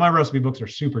from me. All my recipe books are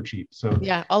super cheap. So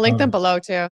Yeah. I'll link them um, below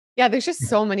too. Yeah, there's just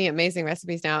so many amazing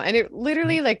recipes now. And it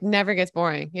literally like never gets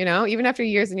boring, you know, even after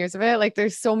years and years of it. Like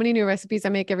there's so many new recipes I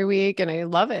make every week and I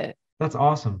love it. that's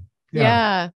awesome. Yeah.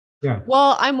 Yeah. Yeah.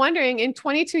 Well, I'm wondering, in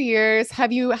 22 years,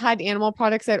 have you had animal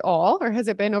products at all? Or has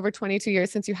it been over 22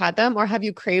 years since you had them? Or have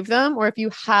you craved them? Or if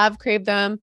you have craved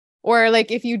them, or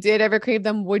like if you did ever crave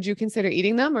them, would you consider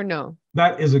eating them or no?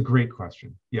 That is a great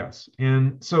question. Yes.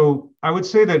 And so I would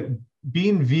say that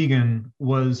being vegan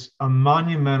was a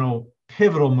monumental,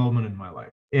 pivotal moment in my life.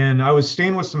 And I was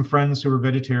staying with some friends who were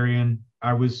vegetarian.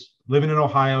 I was living in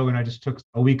Ohio and I just took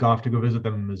a week off to go visit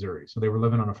them in Missouri. So they were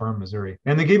living on a farm in Missouri.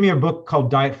 And they gave me a book called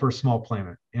Diet for a Small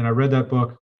Planet. And I read that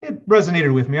book. It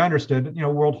resonated with me. I understood,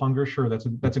 world hunger, sure,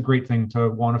 that's a great thing to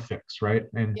want to fix, right?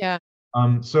 And Yeah.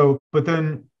 but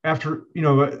then after,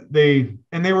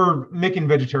 they were making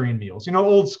vegetarian meals,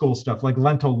 old school stuff like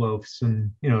lentil loaves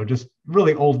and, just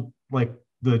really old, like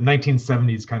the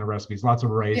 1970s kind of recipes, lots of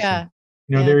rice. Yeah. And,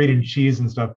 Yeah. they're eating cheese and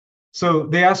stuff. So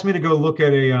they asked me to go look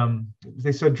at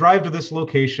they said, drive to this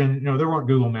location. There weren't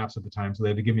Google Maps at the time. So they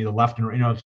had to give me the left and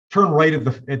right, turn right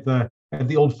at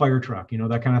the old fire truck,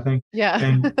 that kind of thing. Yeah.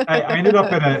 And I ended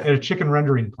up at a chicken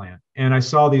rendering plant, and I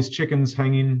saw these chickens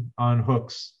hanging on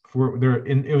hooks for their.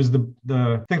 And it was the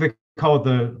I think they call it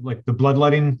the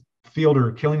bloodletting field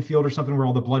or killing field or something, where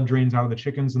all the blood drains out of the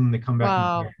chickens and then they come back in the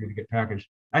Wow. factory to get packaged.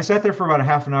 I sat there for about a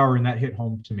half an hour, and that hit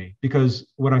home to me, because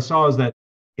what I saw is that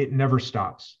it never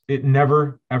stops. It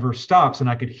never ever stops, and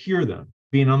I could hear them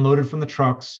being unloaded from the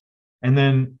trucks, and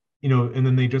then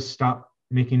they just stop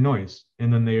making noise,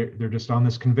 and then they're just on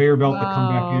this conveyor belt that come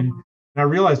back in. Wow. And I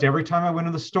realized every time I went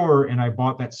to the store and I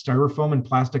bought that styrofoam and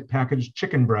plastic packaged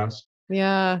chicken breast,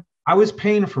 Yeah. I was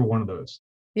paying for one of those.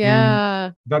 And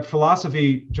Yeah. that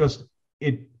philosophy just,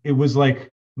 it was like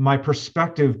my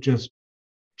perspective just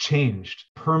changed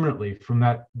permanently from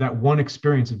that one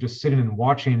experience of just sitting and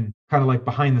watching, kind of like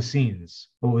behind the scenes,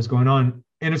 what was going on.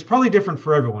 And it's probably different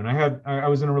for everyone. I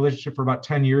was in a relationship for about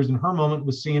 10 years, and her moment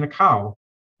was seeing a cow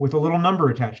with a little number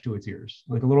attached to its ears,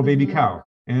 like a little baby Mhm. cow.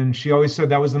 And she always said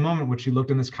that was the moment when she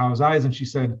looked in this cow's eyes and she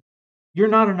said, "You're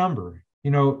not a number,"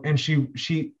 and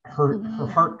her Mhm.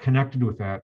 heart connected with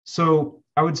that. So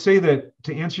I would say that,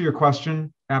 to answer your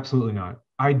question, absolutely not.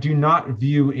 I do not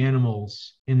view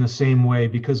animals in the same way,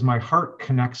 because my heart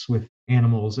connects with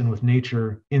animals and with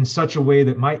nature in such a way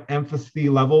that my empathy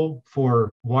level for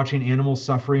watching animals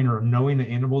suffering, or knowing that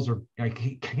animals are, I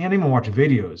can't even watch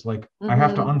videos. Like, I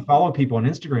have to Mhm. unfollow people on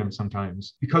Instagram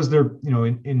sometimes, because they're,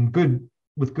 in good,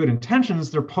 with good intentions,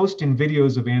 they're posting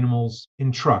videos of animals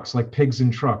in trucks, like pigs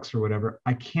in trucks or whatever.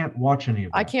 I can't watch any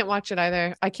of I that. can't watch it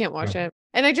either. I can't Yeah. watch it.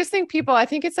 And I just think I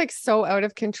think it's like so out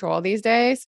of control these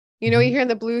days. You Mhm. hear in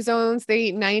the blue zones, they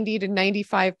eat 90 to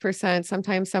 95%,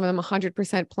 sometimes some of them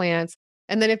 100% plants.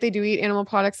 And then if they do eat animal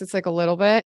products, it's like a little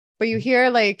bit. But you hear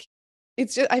like,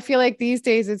 it's just, I feel like these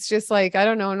days it's just like, I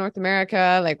don't know, in North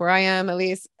America, like where I am at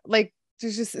least, like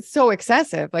there's just, it's so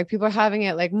excessive. Like people are having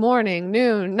it like morning,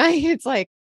 noon, night. It's like,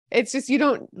 it's just, you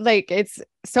don't like, it's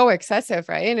so excessive,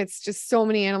 right? And it's just so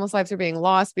many animals' lives are being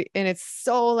lost, and it's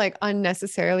so like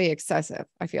unnecessarily excessive,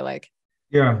 I feel like.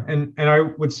 Yeah, and I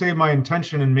would say my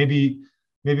intention, and maybe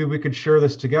we could share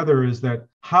this together, is that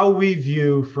how we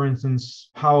view, for instance,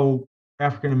 how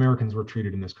African Americans were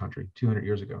treated in this country 200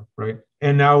 years ago, right?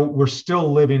 And now we're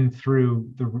still living through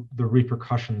the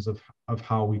repercussions of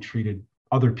how we treated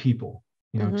other people,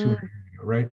 200 Hmm. years ago,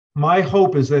 right? My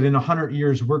hope is that in 100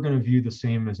 years, we're going to view the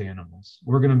same as animals.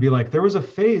 We're going to be like, there was a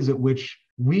phase at which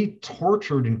we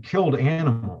tortured and killed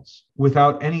animals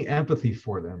without any empathy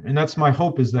for them. And that's my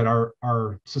hope, is that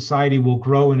our society will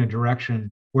grow in a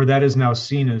direction where that is now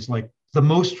seen as like the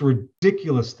most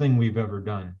ridiculous thing we've ever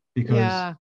done, because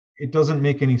Yeah. it doesn't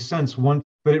make any sense. But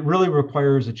it really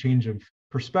requires a change of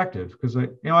perspective, because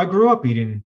I grew up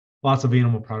eating lots of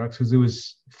animal products because it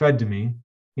was fed to me,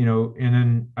 and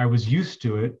then I was used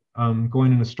to it,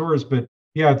 going into stores. But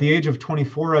yeah, at the age of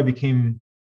 24, I became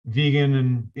vegan,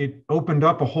 and it opened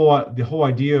up the whole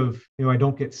idea of, I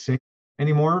don't get sick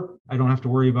anymore. I don't have to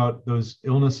worry about those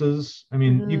illnesses. I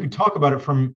mean, you Hmm. could talk about it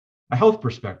from a health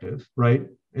perspective, right?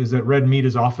 Is that red meat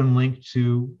is often linked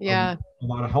to Yeah. a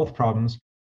lot of health problems.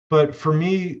 But for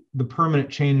me, the permanent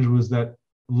change was that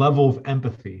level of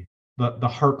empathy, the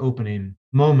heart opening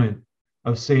moment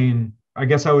of saying, I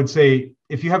guess I would say,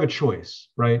 if you have a choice,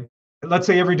 right? let's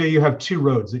say every day you have two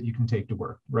roads that you can take to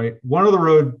work, right? One of the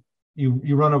road,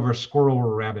 you run over a squirrel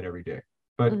or a rabbit every day,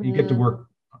 but you get to work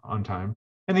on time.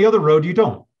 And the other road, you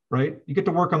don't, right? You get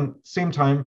to work on the same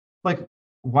time. Like,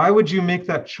 why would you make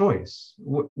that choice?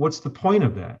 What's the point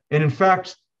of that? And in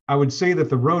fact, I would say that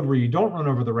the road where you don't run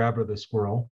over the rabbit or the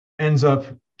squirrel ends up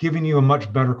giving you a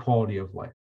much better quality of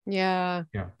life. Yeah.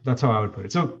 Yeah, that's how I would put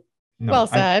it. So, Well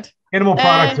said. Animal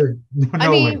products are I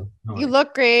no mean, way. No you way.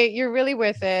 look great. You're really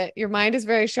with it. Your mind is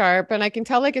very sharp, and I can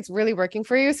tell like it's really working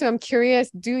for you. So I'm curious,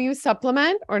 do you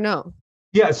supplement or no?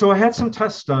 Yeah, so I had some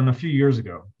tests done a few years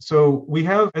ago. So we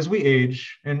have, as we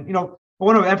age, and I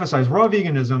want to emphasize raw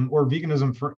veganism or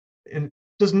veganism for and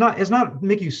does not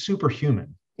make you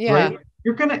superhuman, Yeah. right?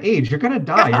 You're gonna age, you're gonna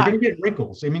die, you're Yeah. gonna get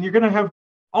wrinkles. I mean, you're gonna have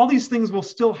all these things will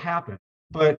still happen,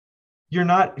 but you're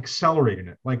not accelerating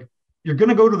it. Like you're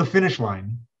gonna go to the finish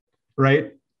line,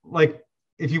 right? Like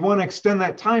if you want to extend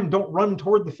that time, don't run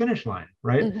toward the finish line,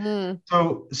 right?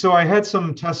 Mm-hmm. So I had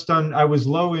some tests done. I was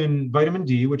low in vitamin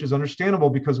D, which is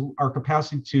understandable because our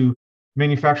capacity to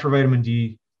manufacture vitamin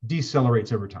D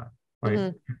decelerates over time, right?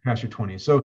 Mm-hmm. Past your 20s.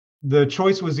 So the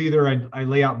choice was either I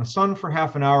lay out in the sun for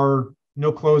half an hour,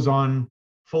 no clothes on,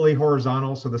 fully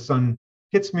horizontal, so the sun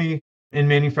hits me, and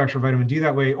manufacture vitamin D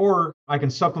that way, or I can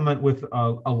supplement with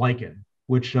a lichen,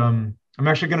 which I'm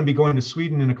actually going to be going to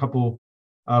Sweden in a couple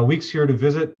weeks here to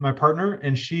visit my partner,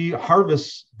 and she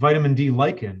harvests vitamin D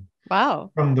lichen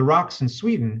Wow. from the rocks in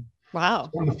Sweden. It's Wow.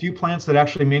 one of the few plants that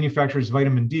actually manufactures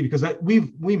vitamin D because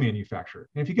we manufacture it.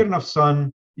 And if you get enough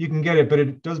sun, you can get it, but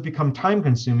it does become time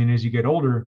consuming as you get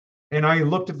older. And I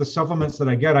looked at the supplements that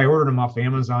I get. I ordered them off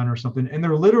Amazon or something, and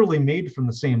they're literally made from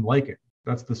the same lichen.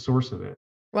 That's the source of it.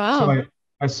 So Wow.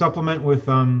 I supplement with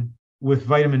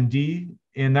vitamin D,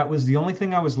 and that was the only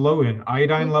thing I was low in.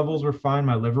 Iodine levels were fine.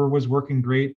 My liver was working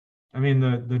great. I mean,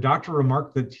 the doctor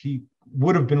remarked that he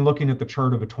would have been looking at the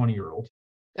chart of a 20-year-old.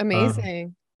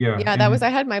 Amazing. Yeah, Yeah, and I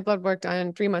had my blood work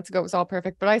done 3 months ago. It was all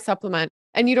perfect, but I supplement.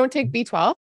 And you don't take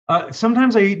B12?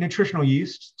 sometimes I eat nutritional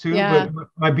yeast too, Yeah. but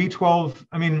my B12,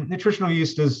 I mean, nutritional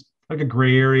yeast is like a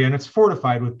gray area, and it's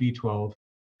fortified with B12.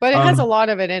 But it has a Um, lot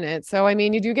of it in it. So, I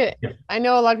mean, you do get, yeah, I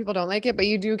know a lot of people don't like it, but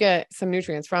you do get some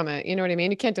nutrients from it. You know what I mean?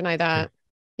 You can't deny yeah, that.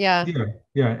 Yeah. yeah,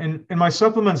 yeah. And my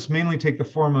supplements mainly take the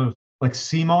form of like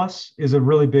sea moss is a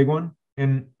really big one.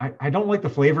 And I don't like the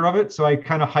flavor of it. So I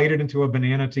kind of hide it into a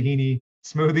banana tahini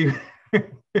smoothie.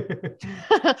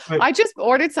 But I just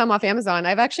ordered some off Amazon.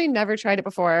 I've actually never tried it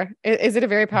before. Is it a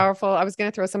very powerful? I was going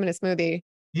to throw some in a smoothie.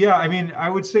 yeah, I mean, I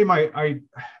would say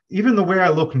even the way I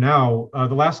look now,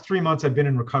 the last 3 months I've been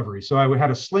in recovery. So I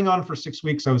had a sling on for 6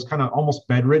 weeks. I was kind of almost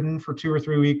bedridden for 2 or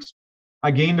 3 weeks. I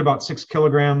gained about 6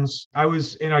 kilograms.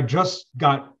 And I just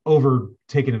got over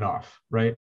taking it off,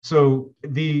 right? So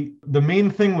the main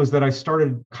thing was that I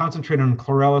started concentrating on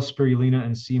chlorella, spirulina,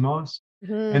 and sea moss.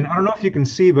 And Mhm. I don't know if you can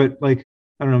see, but like,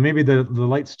 I don't know, maybe the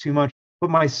light's too much, but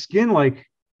my skin, like,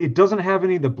 it doesn't have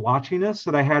any of the blotchiness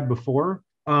that I had before.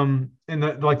 And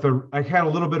I had a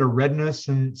little bit of redness,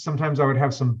 and sometimes I would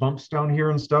have some bumps down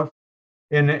here and stuff.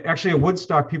 And actually, at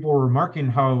Woodstock, people were remarking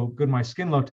how good my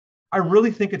skin looked. I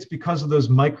really think it's because of those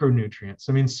micronutrients.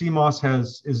 I mean, sea moss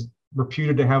is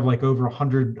reputed to have like over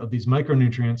 100 of these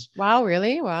micronutrients. Wow,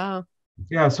 really? Wow.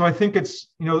 Yeah, so I think it's,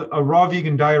 a raw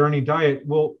vegan diet or any diet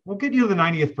will get you to the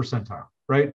 90th percentile,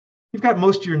 right? You've got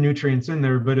most of your nutrients in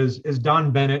there, but as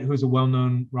Don Bennett, who's a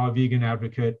well-known raw vegan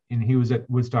advocate, and he was at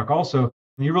Woodstock also,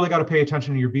 you really got to pay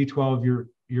attention to your B12,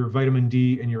 your vitamin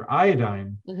D, and your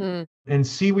iodine. Hmm. And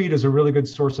seaweed is a really good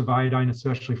source of iodine,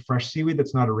 especially fresh seaweed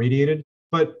that's not irradiated.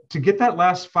 But to get that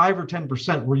last 5 or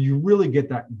 10% where you really get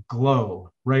that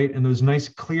glow, right? And those nice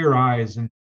clear eyes and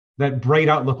that bright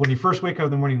outlook when you first wake up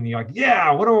in the morning and you're like, yeah,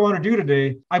 what do I want to do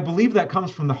today? I believe that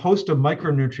comes from the host of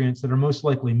micronutrients that are most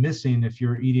likely missing if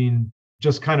you're eating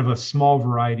just kind of a small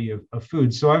variety of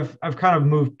food. So I've kind of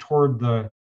moved toward the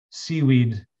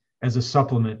seaweed as a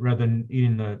supplement rather than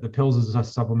eating the pills as a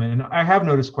supplement. And I have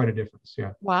noticed quite a difference.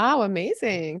 Yeah. Wow,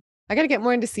 amazing. I got to get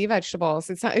more into sea vegetables.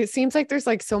 It seems like there's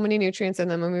like so many nutrients in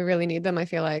them and we really need them, I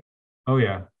feel like. Oh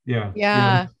yeah. Yeah. Yeah.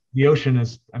 Yeah. The ocean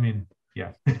is, I mean,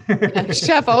 yeah. Yeah.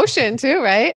 Chef Ocean too,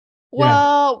 right? Yeah.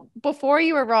 Well, before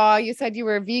you were raw, you said you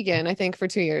were vegan, I think, for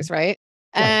 2 years, right?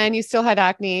 Yeah. And you still had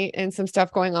acne and some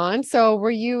stuff going on. So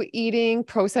were you eating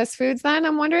processed foods then,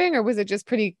 I'm wondering, or was it just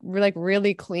pretty like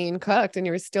really clean cooked and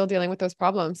you were still dealing with those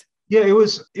problems? Yeah. It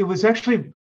was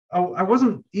actually, I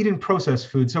wasn't eating processed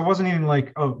food. So I wasn't eating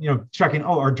like, checking,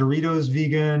 are Doritos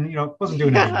vegan? Wasn't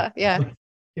doing any of Yeah, yeah. that.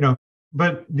 you know,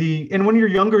 but and when you're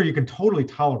younger, you can totally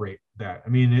tolerate that. I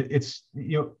mean, it's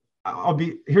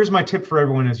here's my tip for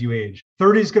everyone as you age.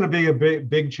 30 is going to be a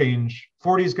big change.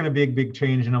 40 is going to be a big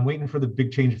change. And I'm waiting for the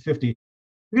big change of 50. You're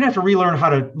going to have to relearn how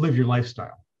to live your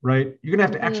lifestyle, right? You're going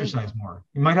to have to exercise more.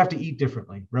 You might have to eat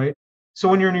differently, right? So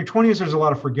when you're in your 20s, there's a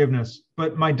lot of forgiveness.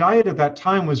 But my diet at that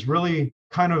time was really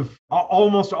kind of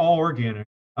almost all organic.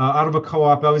 Out of a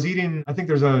co-op, I was eating, I think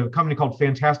there's a company called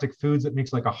Fantastic Foods that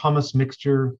makes like a hummus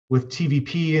mixture with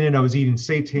TVP in it. I was eating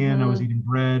seitan, I was eating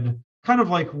bread, kind of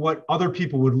like what other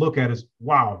people would look at as,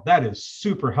 wow, that is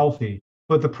super healthy.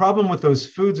 But the problem with those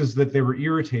foods is that they were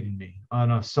irritating me on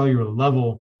a cellular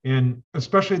level, and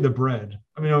especially the bread.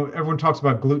 I mean, everyone talks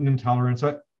about gluten intolerance.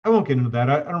 I won't get into that.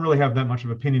 I don't really have that much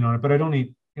of an opinion on it, but I don't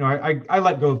eat, I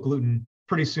let go of gluten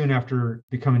pretty soon after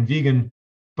becoming vegan.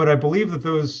 But I believe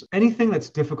that anything that's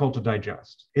difficult to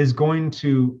digest is going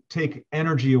to take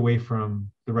energy away from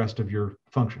the rest of your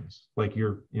functions, like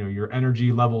your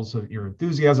energy levels, of your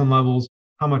enthusiasm levels,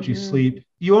 how much you sleep.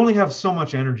 You only have so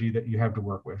much energy that you have to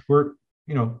work with.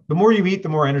 The more you eat, the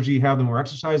more energy you have, the more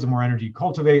exercise, the more energy you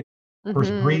cultivate. Of course,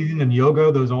 breathing and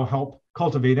yoga, those all help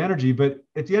cultivate energy. But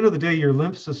at the end of the day, your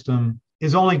lymph system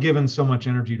is only given so much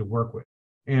energy to work with.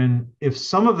 And if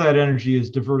some of that energy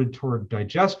is diverted toward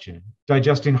digesting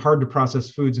hard to process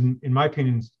foods, and in my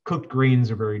opinion, cooked grains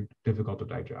are very difficult to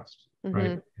digest,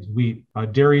 right? Wheat,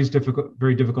 dairy is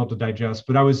very difficult to digest.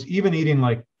 But I was even eating,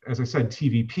 like, as I said,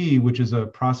 TVP, which is a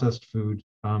processed food,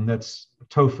 that's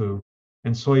tofu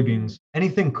and soybeans.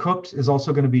 Anything cooked is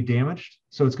also going to be damaged.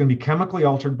 So it's going to be chemically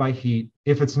altered by heat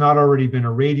if it's not already been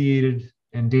irradiated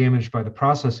and damaged by the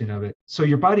processing of it. So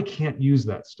your body can't use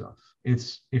that stuff.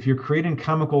 If you're creating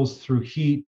chemicals through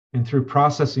heat and through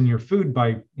processing your food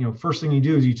by, first thing you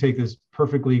do is you take this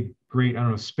perfectly great,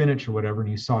 spinach or whatever,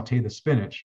 and you saute the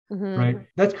spinach, right?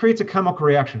 That creates a chemical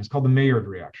reaction. It's called the Maillard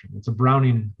reaction. It's a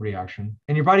browning reaction.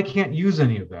 And your body can't use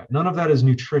any of that. None of that is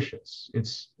nutritious.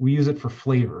 We use it for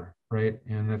flavor, right?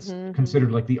 And that's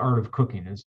considered like the art of cooking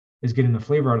is getting the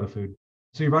flavor out of the food.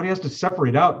 So your body has to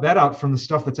separate that out from the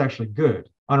stuff that's actually good.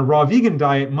 On a raw vegan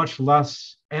diet, much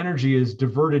less energy is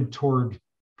diverted toward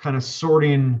kind of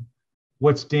sorting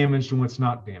what's damaged and what's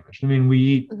not damaged. I mean, we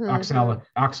eat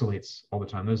oxalates all the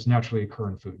time. Those naturally occur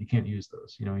in food. You can't use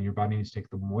those. Your body needs to take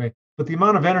them away. But the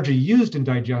amount of energy used in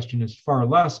digestion is far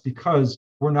less because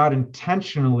we're not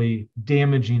intentionally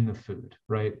damaging the food,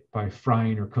 right? By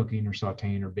frying or cooking or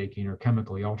sauteing or baking or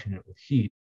chemically altering it with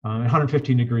heat.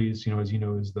 115 degrees, as you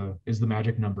know, is the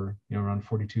magic number, around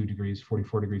 42 degrees,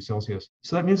 44 degrees Celsius.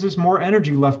 So that means there's more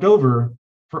energy left over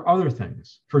for other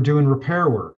things, for doing repair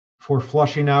work, for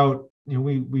flushing out,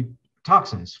 we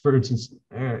toxins, for instance.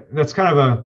 That's kind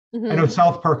of I know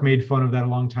South Park made fun of that a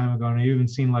long time ago, and I've even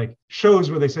seen like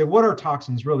shows where they say, what are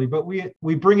toxins really? But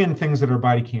we bring in things that our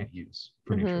body can't use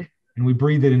for nutrition, and we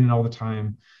breathe it in all the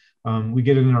time. We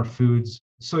get it in our foods.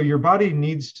 So your body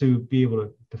needs to be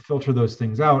able to filter those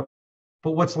things out.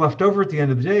 But what's left over at the end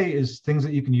of the day is things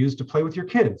that you can use to play with your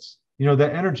kids.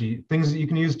 That energy, things that you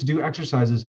can use to do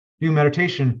exercises, do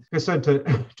meditation. Like I said,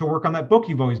 to work on that book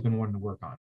you've always been wanting to work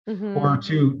on. Or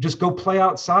to just go play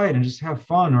outside and just have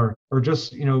fun, or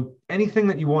just, anything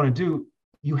that you want to do,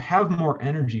 you have more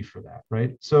energy for that,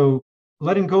 right? So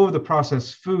letting go of the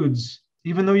processed foods,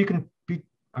 even though you can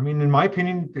in my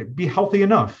opinion, be healthy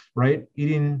enough, right?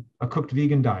 Eating a cooked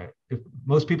vegan diet. If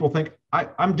most people think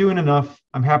I'm doing enough,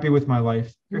 I'm happy with my life.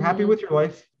 If you're happy with your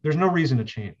life, there's no reason to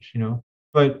change,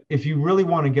 But if you really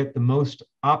want to get the most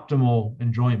optimal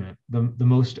enjoyment, the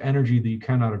most energy that you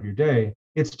can out of your day,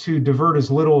 it's to divert as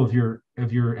little of your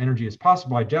energy as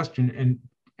possible. Digestion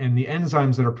and the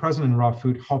enzymes that are present in raw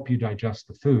food help you digest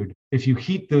the food. If you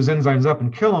heat those enzymes up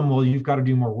and kill them, well, you've got to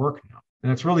do more work now. And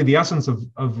that's really the essence of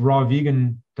raw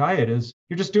vegan diet is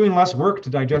you're just doing less work to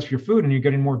digest your food and you're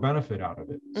getting more benefit out of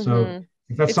it. So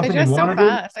if that's something you want to do.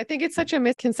 I think it's such a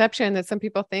misconception that some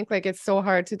people think like it's so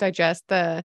hard to digest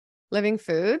the living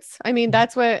foods. I mean,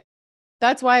 that's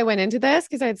why I went into this,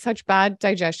 because I had such bad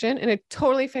digestion, and it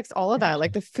totally fixed all of that.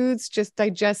 Like the foods just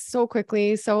digest so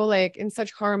quickly, so like in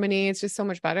such harmony. It's just so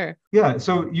much better. Yeah.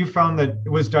 So you found that it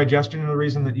was digestion the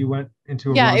reason that you went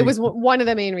into it was one of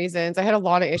the main reasons. I had a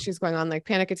lot of issues going on, like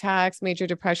panic attacks, major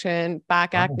depression,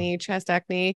 back acne, chest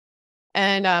acne.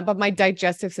 And, but my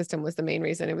digestive system was the main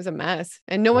reason. It was a mess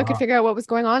and no one could figure out what was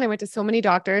going on. I went to so many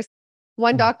doctors.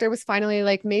 One doctor was finally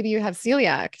like, maybe you have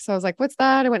celiac. So I was like, what's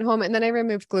that? I went home and then I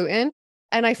removed gluten.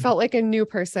 And I felt like a new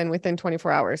person within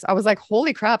 24 hours. I was like,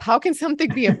 holy crap, how can something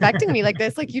be affecting me like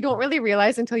this? Like you don't really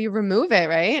realize until you remove it,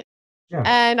 right? Yeah.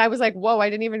 And I was like, whoa, I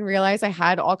didn't even realize I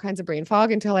had all kinds of brain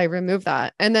fog until I removed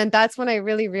that. And then that's when I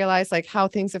really realized like how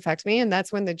things affect me. And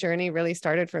that's when the journey really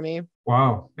started for me.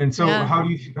 Wow. And so how do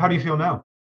you feel now?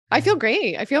 I feel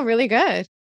great. I feel really good.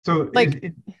 So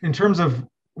Like, in terms of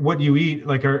what you eat,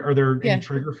 like are there any yeah.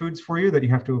 trigger foods for you that you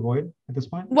have to avoid at this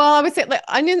point? Well, I would say like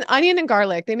onion and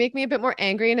garlic, they make me a bit more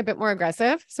angry and a bit more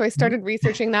aggressive. So I Mhm. started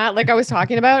researching that, like I was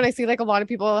talking about, and I see like a lot of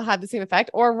people have the same effect.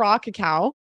 Or raw cacao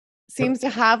Yep. seems to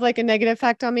have like a negative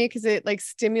effect on me because it like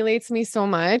stimulates me so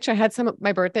much. I had some at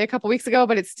my birthday a couple weeks ago,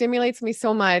 but it stimulates me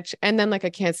so much. And then like I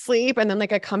can't sleep and then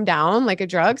like I come down like a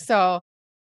drug. So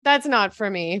that's not for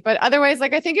me. But otherwise,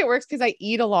 like I think it works because I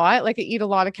eat a lot. Like I eat a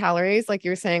lot of calories, like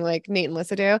you were saying, like Nate and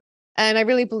Lissa do. And I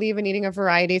really believe in eating a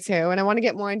variety too. And I want to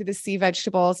get more into the sea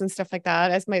vegetables and stuff like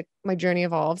that as my journey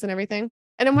evolves and everything.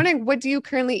 And I'm wondering, what do you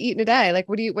currently eat in a day? Like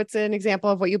what's an example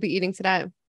of what you'll be eating today?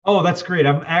 Oh, that's great.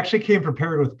 I actually came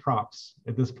prepared with props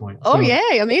at this point. Oh, So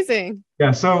yay, amazing.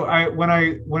 yeah, so I when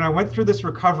I went through this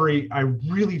recovery, I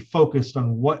really focused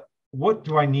on what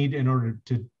do I need in order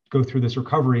to go through this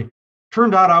recovery.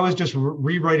 Turned out I was just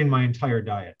rewriting my entire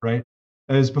diet, right?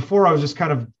 As before, I was just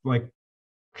kind of like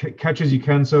catch as you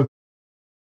can. So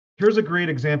here's a great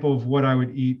example of what I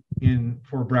would eat in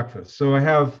for breakfast. So I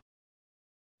have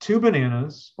two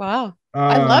bananas. Wow.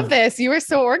 I Uh, love this. You were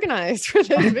so organized for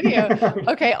this video.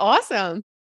 Okay, awesome.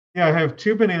 yeah, I have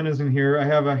two bananas in here. I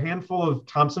have a handful of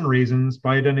Thompson raisins,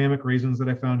 biodynamic raisins that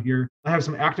I found here. I have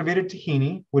some activated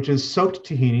tahini, which is soaked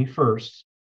tahini first,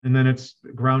 and then it's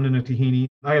ground in a tahini.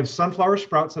 I have sunflower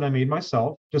sprouts that I made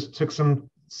myself. Just took some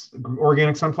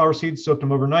organic sunflower seeds, soaked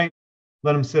them overnight,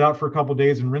 let them sit out for a couple of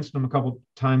days and rinsed them a couple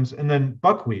times, and then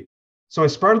buckwheat. So I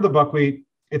sprouted the buckwheat.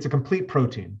 It's a complete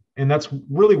protein, and that's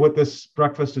really what this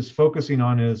breakfast is focusing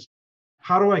on: is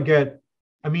how do I get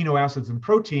amino acids and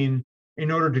protein in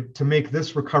order to make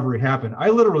this recovery happen. I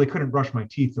literally couldn't brush my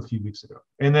teeth a few weeks ago.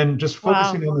 And then just Wow.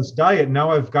 focusing on this diet, now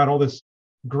I've got all this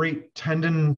great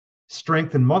tendon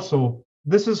strength and muscle.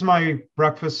 This is my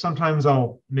breakfast. Sometimes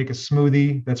I'll make a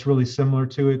smoothie that's really similar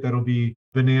to it. That'll be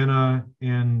banana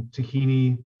and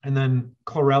tahini, and then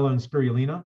chlorella and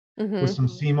spirulina with Mm-hmm. some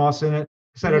sea moss in it.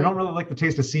 I said I Mm-hmm. don't really like the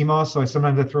taste of sea moss, so I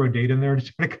throw a date in there to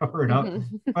try to cover it up.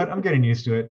 Mm-hmm. But I'm getting used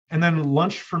to it. And then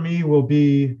lunch for me will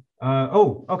be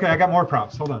oh, okay. I got more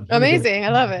props. Hold on. Let me get it. Amazing. I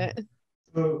love it.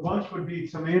 So lunch would be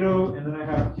tomato, and then I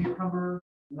have cucumber,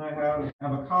 and I have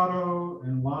avocado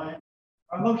and lime.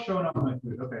 I love showing off my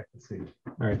food. Okay, let's see.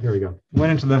 All right, here we go.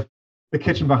 Went into the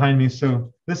kitchen behind me.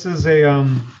 So this is a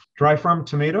dry farm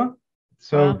tomato.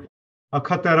 So Wow. I'll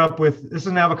cut that up with, this is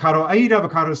an avocado. I eat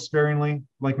avocados sparingly,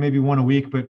 like maybe one a week,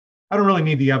 but I don't really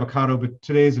need the avocado, but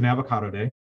today's an avocado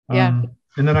day. Yeah.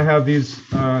 And then I have these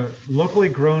locally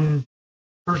grown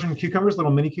Persian cucumbers,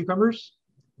 little mini cucumbers,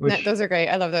 which, Those are great.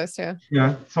 I love those too.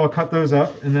 yeah, so I'll cut those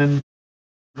up. And then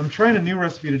I'm trying a new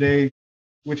recipe today,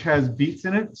 which has beets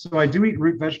in it. So I do eat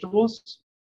root vegetables.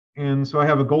 And so I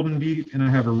have a golden beet and I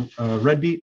have a red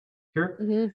beet here.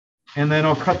 Mm-hmm. And then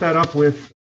I'll cut that up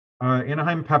with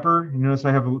Anaheim pepper. You notice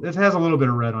it has a little bit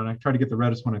of red on it. I tried to get the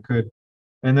reddest one I could.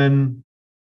 And then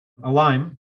a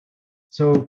lime.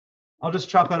 So I'll just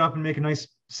chop that up and make a nice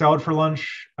salad for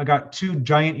lunch. I got two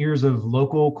giant ears of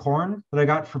local corn that I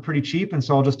got for pretty cheap. And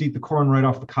so I'll just eat the corn right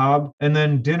off the cob. And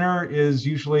then dinner is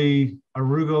usually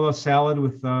arugula salad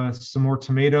with some more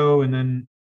tomato. And then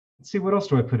let's see, what else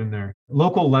do I put in there?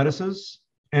 Local lettuces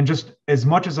and just as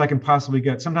much as I can possibly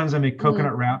get. Sometimes I make Mm-hmm.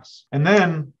 coconut wraps. And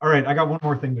then, all right, I got one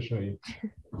more thing to show you.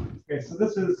 Okay, so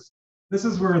this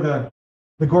is where the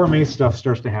gourmet stuff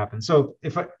starts to happen. So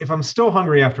if I'm still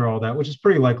hungry after all that, which is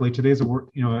pretty likely, today's a work,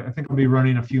 I think I'll be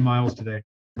running a few miles today.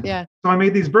 Yeah. So I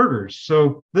made these burgers.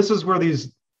 So this is where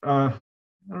these I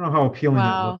don't know how appealing that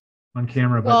Wow. looks on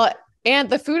camera, but Well, and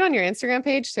the food on your Instagram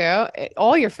page too,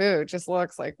 all your food just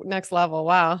looks like next level.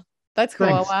 Wow. That's cool.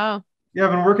 thanks. Wow. Yeah,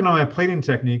 I've been working on my plating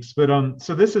techniques, but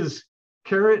so this is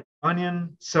carrot,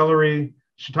 onion, celery,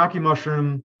 shiitake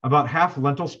mushroom, about half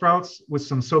lentil sprouts with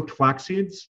some soaked flax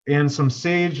seeds and some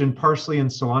sage and parsley and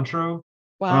cilantro. A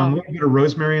Wow. little bit of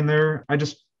rosemary in there. I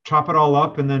just chop it all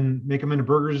up and then make them into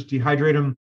burgers, dehydrate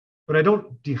them. But I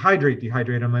don't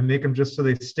dehydrate them. I make them just so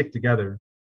they stick together.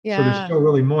 So they're Yeah. still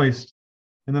really moist.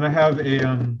 And then I have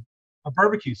a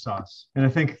barbecue sauce. And I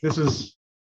think this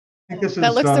That is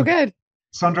looks so good.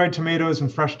 sun-dried tomatoes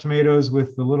and fresh tomatoes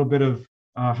with a little bit of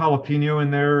jalapeno in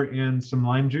there and some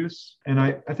lime juice. And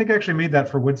I think I actually made that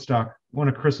for Woodstock, one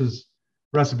of Chris's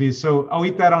recipes. So I'll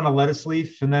eat that on a lettuce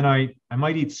leaf, and then I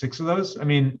might eat 6 of those. I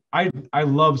mean, I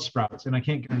love sprouts, and I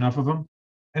can't get enough of them.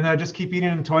 And I just keep eating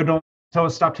until it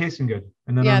stops tasting good,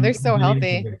 and then Yeah, I'm they're so done eating for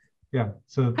the healthy. day. Yeah.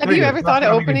 So Have there you you go. ever So that's thought of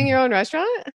what I'm opening eating. your own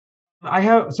restaurant?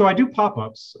 I do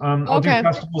pop-ups. I'll do Okay.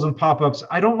 festivals and pop-ups.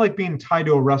 I don't like being tied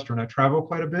to a restaurant. I travel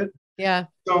quite a bit. Yeah.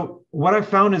 So what I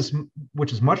found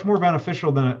which is much more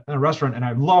beneficial than a restaurant, and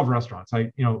I love restaurants.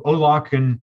 Olak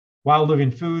and Wild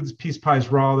Living Foods, Peace Pies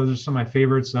Raw. Those are some of my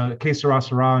favorites. Que Sera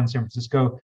Sera in San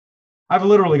Francisco. I've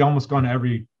literally almost gone to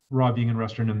every raw vegan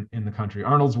restaurant in the country.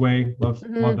 Arnold's Way, love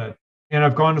that. And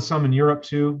I've gone to some in Europe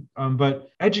too. But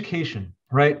education,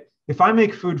 right? If I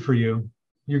make food for you,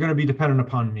 you're going to be dependent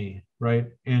upon me, right?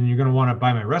 And you're going to want to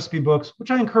buy my recipe books,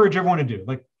 which I encourage everyone to do.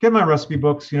 Like, get my recipe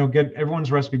books, get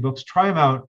everyone's recipe books, try them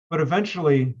out. But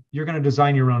eventually you're going to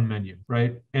design your own menu,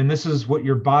 right? And this is what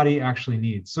your body actually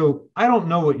needs. So I don't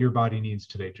know what your body needs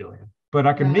today, Gillian, but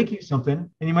I can make you something.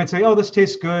 And you might say, oh, this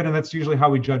tastes good. And that's usually how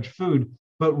we judge food.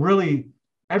 But really,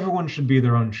 everyone should be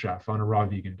their own chef on a raw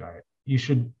vegan diet. You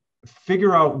should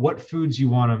figure out what foods you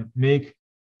want to make,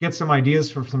 get some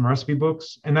ideas for some recipe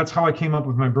books. And that's how I came up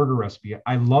with my burger recipe.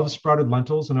 I love sprouted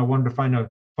lentils and I wanted to find a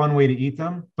fun way to eat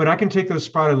them. But I can take those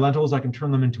sprouted lentils, I can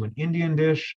turn them into an Indian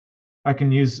dish. I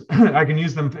can use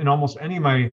them in almost any of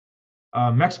my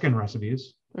Mexican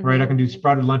recipes, right? I can do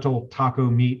sprouted lentil taco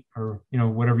meat or,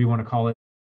 whatever you want to call it.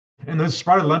 And those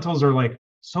sprouted lentils are like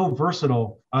so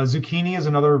versatile. Zucchini is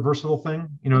another versatile thing,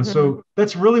 so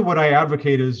that's really what I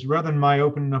advocate is rather than my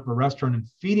opening up a restaurant and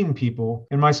feeding people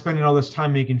and my spending all this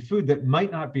time making food that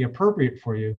might not be appropriate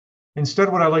for you.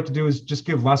 Instead, what I like to do is just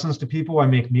give lessons to people. I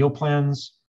make meal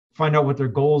plans, find out what their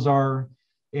goals are,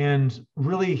 and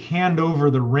really hand over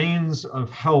the reins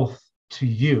of health to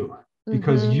you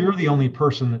because you're the only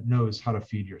person that knows how to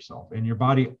feed yourself and your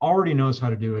body already knows how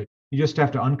to do it. You just have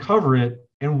to uncover it.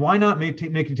 And why not make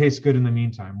it taste good in the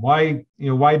meantime? Why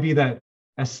be that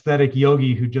aesthetic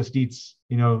yogi who just eats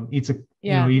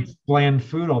bland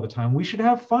food all the time? We should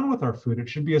have fun with our food. It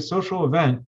should be a social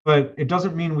event, but it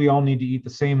doesn't mean we all need to eat the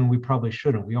same, and we probably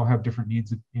shouldn't. We all have different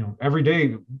needs. Every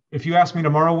day, if you ask me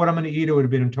tomorrow what I'm going to eat, it would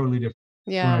have been totally different.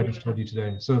 Yeah. What I just told you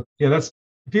today. So yeah, that's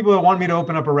people that want me to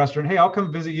open up a restaurant. Hey, I'll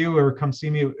come visit you or come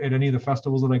see me at any of the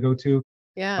festivals that I go to.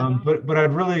 Yeah. But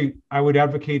I would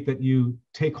advocate that you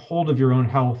take hold of your own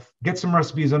health, get some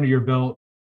recipes under your belt,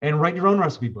 and write your own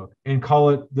recipe book and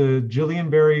call it the Gillian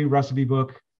Berry recipe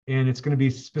book. And it's going to be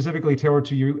specifically tailored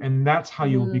to you. And that's how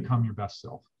you will become your best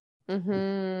self.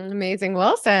 Amazing.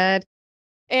 Well said.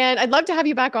 And I'd love to have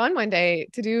you back on one day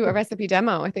to do a recipe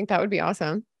demo. I think that would be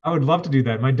awesome. I would love to do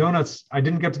that. My donuts, I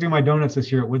didn't get to do my donuts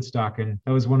this year at Woodstock. And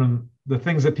that was one of the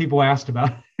things that people asked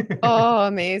about. Oh,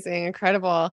 amazing.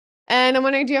 Incredible. And I'm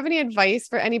wondering, do you have any advice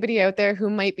for anybody out there who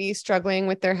might be struggling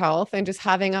with their health and just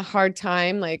having a hard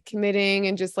time, like committing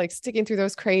and just like sticking through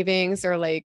those cravings or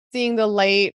like seeing the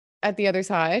light at the other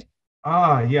side?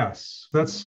 Yes.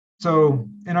 So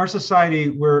in our society,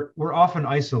 we're often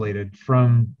isolated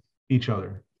from each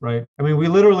other, right? I mean, we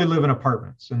literally live in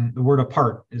apartments and the word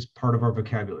apart is part of our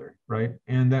vocabulary, right?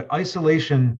 And that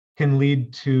isolation can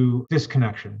lead to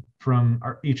disconnection from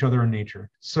each other in nature.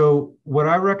 So what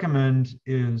I recommend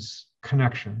is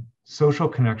connection, social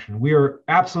connection. We are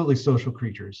absolutely social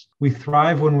creatures. We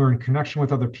thrive when we're in connection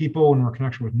with other people, when we're in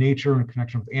connection with nature, in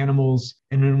connection with animals,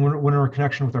 and then when we're in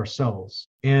connection with ourselves.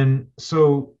 And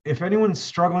so if anyone's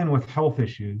struggling with health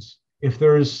issues, if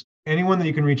there's anyone that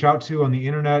you can reach out to on the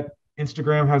internet,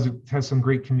 Instagram has some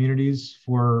great communities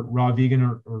for raw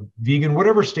vegan or vegan,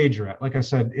 whatever stage you're at. Like I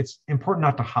said, it's important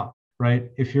not to hop, right?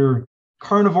 If you're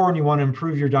carnivore and you want to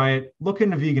improve your diet, look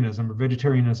into veganism or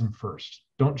vegetarianism first.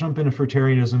 Don't jump into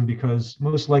fruitarianism because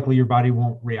most likely your body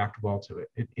won't react well to it.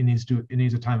 It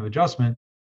needs a time of adjustment.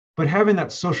 But having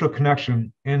that social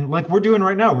connection, and like we're doing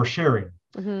right now, we're sharing.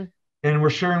 And we're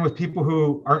sharing with people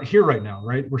who aren't here right now,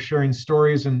 right? We're sharing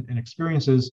stories and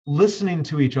experiences. Listening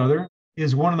to each other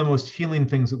is one of the most healing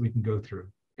things that we can go through.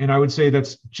 And I would say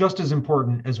that's just as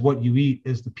important as what you eat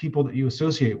is the people that you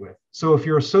associate with. So if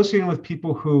you're associating with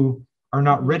people who are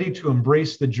not ready to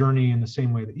embrace the journey in the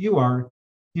same way that you are,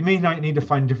 you may not need to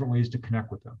find different ways to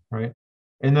connect with them, right?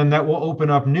 And then that will open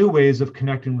up new ways of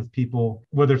connecting with people,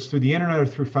 whether it's through the internet or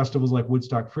through festivals like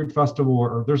Woodstock Fruit Festival,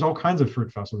 or there's all kinds of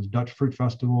fruit festivals, Dutch Fruit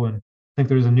Festival, and I think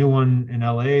there's a new one in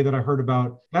LA that I heard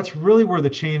about. That's really where the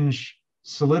change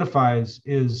solidifies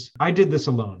is I did this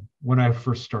alone when I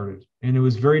first started, and it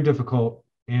was very difficult.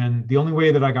 And the only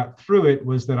way that I got through it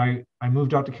was that I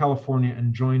moved out to California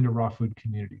and joined a raw food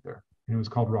community there. And it was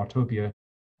called Rawtopia.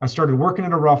 I started working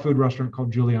at a raw food restaurant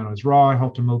called Giuliano's Raw. I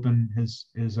helped him open his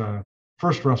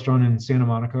first restaurant in Santa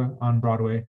Monica on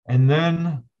Broadway. And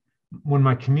then when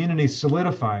my community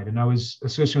solidified and I was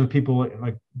associating with people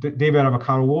like David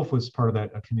Avocado Wolf was part of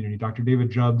that community, Dr. David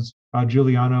Jubbs,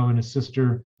 Giuliano and his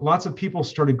sister, lots of people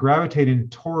started gravitating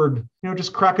toward,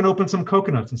 just cracking open some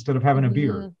coconuts instead of having a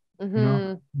beer.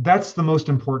 That's the most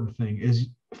important thing is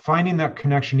finding that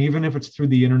connection, even if it's through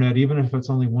the internet, even if it's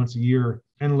only once a year,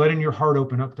 and letting your heart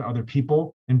open up to other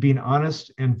people and being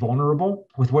honest and vulnerable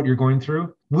with what you're going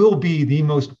through will be the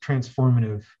most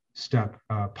transformative step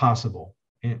possible.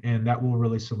 And that will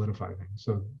really solidify things.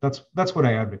 So that's what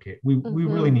I advocate. We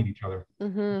really need each other.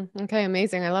 Okay,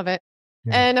 amazing. I love it.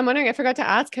 Yeah. And I'm wondering, I forgot to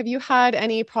ask, have you had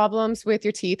any problems with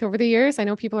your teeth over the years? I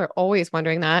know people are always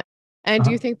wondering that. And do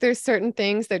you think there's certain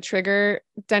things that trigger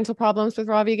dental problems with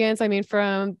raw vegans? I mean,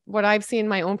 from what I've seen,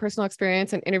 my own personal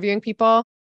experience and interviewing people,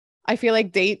 I feel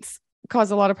like dates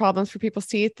cause a lot of problems for people's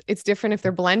teeth. It's different if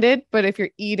they're blended, but if you're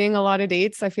eating a lot of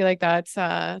dates, I feel like that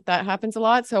happens a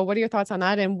lot. So what are your thoughts on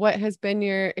that? And what has been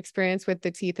your experience with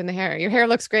the teeth and the hair? Your hair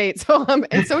looks great. So,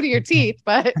 and so do your teeth,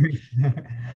 but.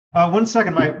 1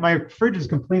 second, my fridge is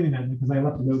complaining at me because I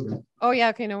left it open. Oh yeah,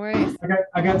 okay, no worries.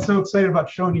 I got so excited about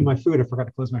showing you my food, I forgot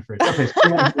to close my fridge. Okay,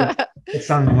 so it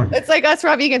sounded more. It's like us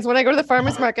raw vegans. When I go to the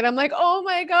farmer's market, I'm like, oh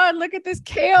my God, look at this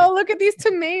kale, look at these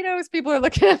tomatoes. People are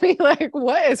looking at me like,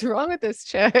 what is wrong with this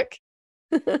chick?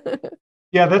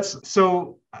 Yeah,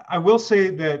 so I will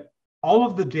say that all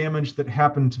of the damage that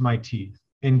happened to my teeth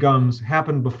and gums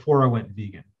happened before I went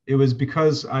vegan. It was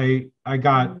because I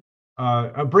got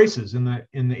braces in the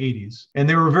 80s, and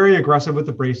they were very aggressive with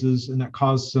the braces, and that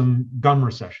caused some gum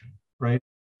recession, right?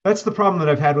 That's the problem that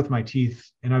I've had with my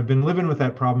teeth, and I've been living with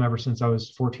that problem ever since I was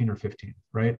 14 or 15,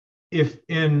 right? If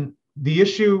in the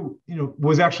issue,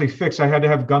 was actually fixed, I had to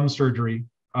have gum surgery,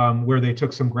 where they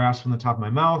took some grafts from the top of my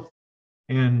mouth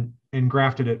and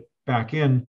grafted it back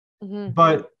in.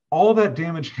 But all that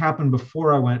damage happened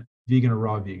before I went vegan or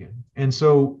raw vegan. And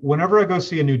so whenever I go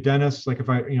see a new dentist, like if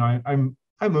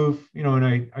I move, and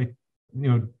I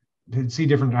see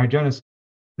different hygienists,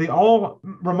 they all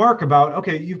remark about,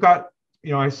 okay, you've got,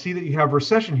 I see that you have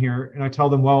recession here. And I tell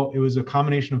them, well, it was a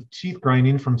combination of teeth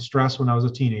grinding from stress when I was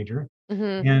a teenager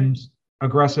and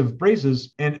aggressive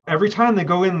braces. And every time they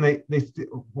go in, they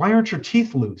why aren't your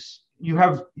teeth loose? You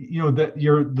have,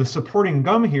 the supporting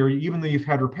gum here, even though you've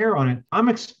had repair on it, I'm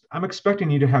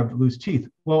expecting you to have loose teeth.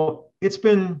 Well, it's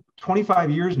been 25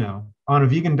 years now on a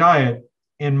vegan diet,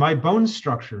 and my bone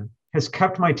structure has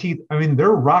kept my teeth. I mean, they're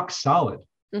rock solid,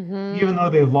 even though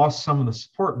they've lost some of the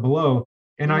support below.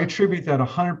 And I attribute that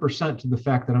 100% to the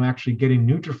fact that I'm actually getting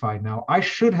nutrified now. I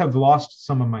should have lost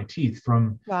some of my teeth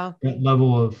from that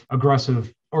level of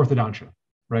aggressive orthodontia,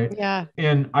 right? Yeah.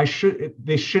 And I should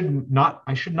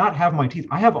not have my teeth.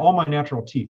 I have all my natural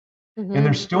teeth, and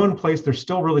they're still in place. They're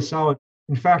still really solid.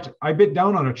 In fact, I bit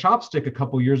down on a chopstick a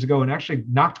couple years ago and actually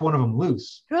knocked one of them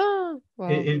loose. Wow.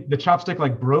 The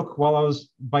chopstick broke while I was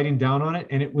biting down on it,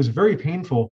 and it was very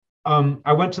painful.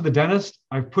 I went to the dentist.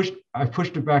 I pushed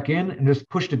it back in and just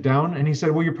pushed it down, and he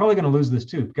said, "Well, you're probably going to lose this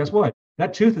tooth." Guess what?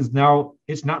 That tooth is now,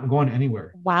 it's not going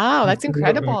anywhere. Wow, that's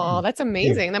incredible. That's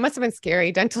amazing. Yeah. That must have been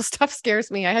scary. Dental stuff scares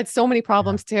me. I had so many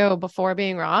problems too before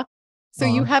being raw. So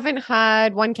you haven't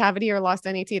had one cavity or lost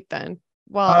any teeth then?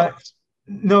 Well,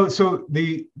 no. So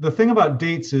the thing about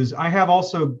dates is I have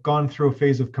also gone through a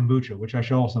phase of kombucha, which I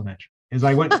should also mention. Is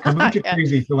I went kombucha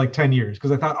crazy for like 10 years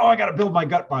because I thought, I got to build my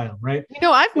gut biome, right?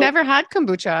 I've never had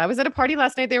kombucha. I was at a party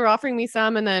last night. They were offering me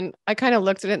some, and then I kind of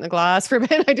looked at it in the glass for a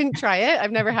bit. I didn't try it.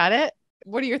 I've never had it.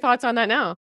 What are your thoughts on that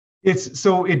now?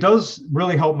 It does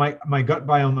really help my gut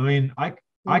biome. I mean,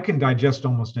 I can digest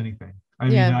almost anything. I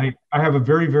mean, I have a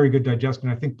very, very good digestion.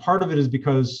 I think part of it is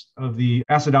because of the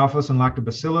acidophilus and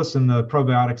lactobacillus and the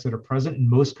probiotics that are present in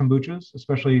most kombuchas,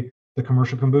 especially the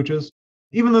commercial kombuchas.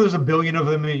 Even though there's a billion of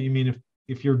them, I mean,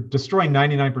 if you're destroying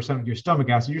 99% of your stomach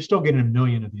acid, you're still getting a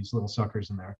million of these little suckers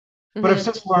in there. But I've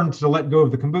since learned to let go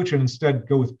of the kombucha and instead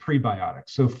go with prebiotics.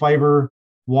 So fiber,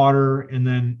 water, and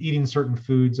then eating certain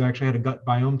foods. I actually had a gut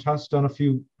biome test done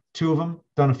two of them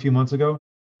done a few months ago,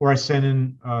 where I sent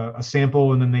in a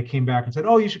sample, and then they came back and said,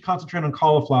 you should concentrate on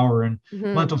cauliflower and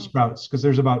lentil sprouts, because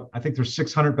I think there's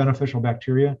 600 beneficial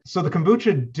bacteria. So the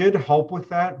kombucha did help with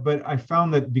that, but I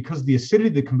found that because of the acidity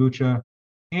of the kombucha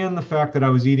and the fact that I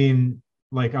was eating,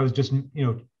 I was just,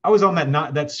 I was on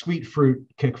that sweet fruit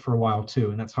kick for a while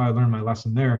too. And that's how I learned my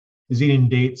lesson there, is eating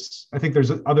dates. I think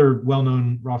there's other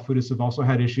well-known raw foodists have also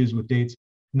had issues with dates,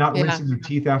 not rinsing their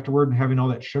teeth afterward and having all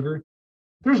that sugar.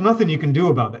 There's nothing you can do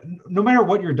about that. No matter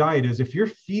what your diet is, if you're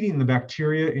feeding the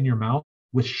bacteria in your mouth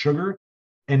with sugar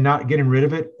and not getting rid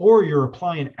of it, or you're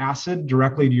applying acid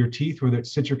directly to your teeth, whether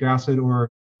it's citric acid or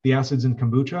the acids in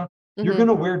kombucha, you're going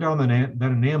to wear down that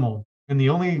enamel. And the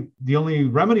only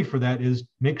remedy for that is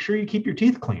make sure you keep your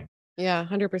teeth clean. Yeah,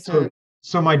 100%.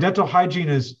 So my dental hygiene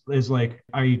is like,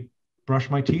 I brush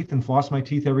my teeth and floss my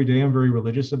teeth every day. I'm very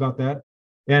religious about that.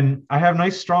 And I have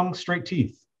nice, strong, straight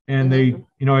teeth. And they,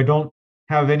 I don't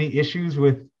have any issues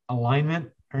with alignment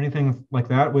or anything like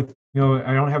that.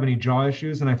 I don't have any jaw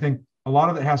issues. And I think a lot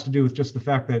of it has to do with just the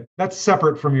fact that that's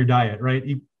separate from your diet, right?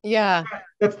 Yeah.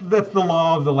 That's the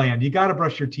law of the land. You got to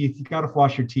brush your teeth. You got to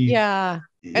floss your teeth. Yeah.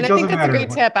 And It I think doesn't that's a matter great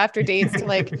what. tip after dates to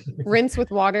like rinse with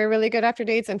water really good after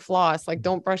dates and floss. Like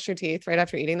don't brush your teeth right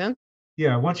after eating them.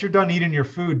 Yeah, once you're done eating your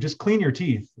food, just clean your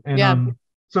teeth. And Yeah.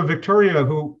 so Victoria,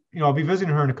 who, I'll be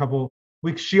visiting her in a couple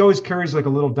weeks, she always carries like a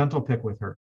little dental pick with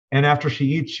her. And after she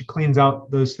eats, she cleans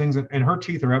out those things, and her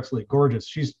teeth are absolutely gorgeous.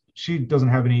 She doesn't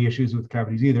have any issues with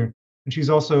cavities either, and she's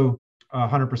also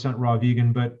 100% raw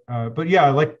vegan. But yeah,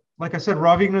 like I said,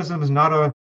 raw veganism is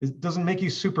not it doesn't make you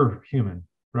superhuman,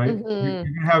 right? You're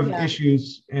gonna have Yeah.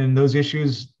 issues, and those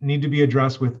issues need to be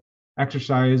addressed with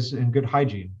exercise and good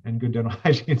hygiene and good dental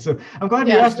hygiene. So I'm glad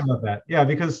you Yes. asked about that. Yeah,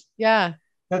 because Yeah.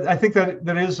 I think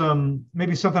that is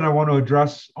maybe something I want to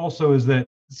address also, is that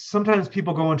sometimes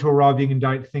people go into a raw vegan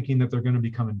diet thinking that they're going to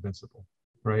become invincible,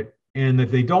 right? And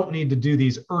that they don't need to do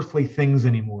these earthly things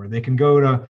anymore. They can go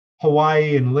to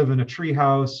Hawaii and live in a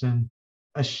treehouse and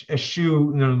a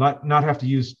shoe, not have to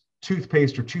use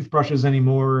toothpaste or toothbrushes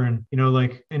anymore, and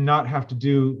and not have to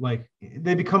do, like,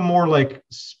 they become more like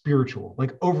spiritual,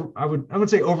 like I would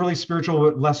say overly spiritual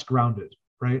but less grounded,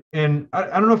 right? And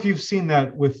I don't know if you've seen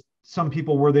that with some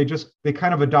people, where they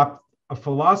kind of adopt a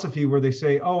philosophy where they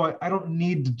say, oh, I don't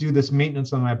need to do this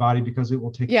maintenance on my body because it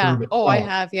will take care Yeah. of itself. Oh, I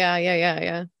have. Yeah. Yeah. Yeah.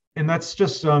 Yeah. And that's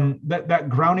just that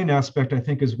grounding aspect, I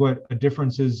think, is what a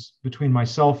difference is between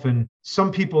myself and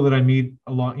some people that I meet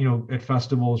along, at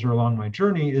festivals or along my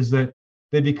journey, is that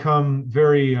they become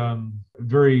very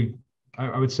very,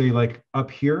 I would say, like up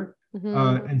here,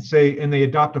 and they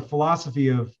adopt a philosophy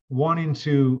of wanting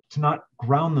to not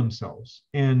ground themselves.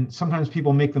 And sometimes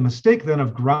people make the mistake then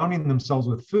of grounding themselves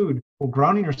with food. Well,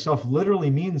 grounding yourself literally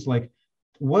means, like,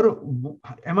 what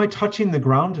am I touching the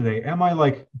ground today? Am I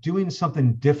like doing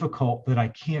something difficult that I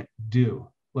can't do?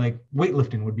 Like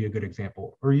weightlifting would be a good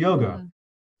example, or yoga,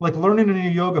 like learning a new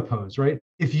yoga pose, right?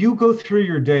 If you go through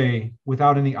your day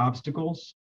without any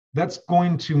obstacles, that's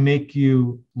going to make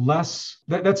you less,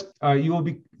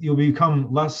 you'll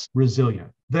become less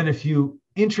resilient than if you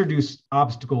introduce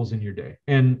obstacles in your day.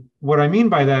 And what I mean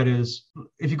by that is,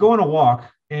 if you go on a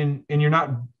walk and you're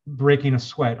not breaking a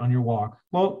sweat on your walk,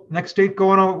 well, next day go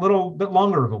on a little bit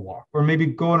longer of a walk, or maybe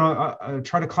go on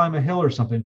try to climb a hill or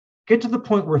something. Get to the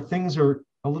point where things are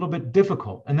a little bit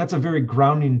difficult, and that's a very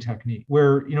grounding technique,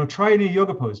 where try a new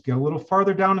yoga pose, get a little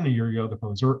farther down into your yoga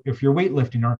pose, or if you're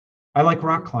weightlifting, or I like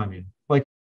rock climbing, like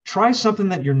try something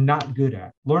that you're not good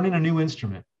at, learning a new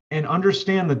instrument, and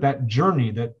understand that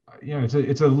journey, that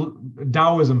it's a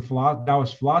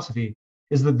Taoist philosophy,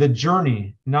 is that the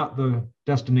journey, not the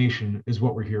destination, is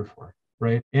what we're here for,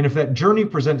 right? And if that journey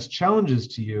presents challenges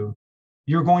to you,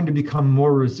 you're going to become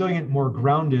more resilient, more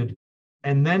grounded,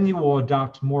 and then you will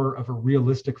adopt more of a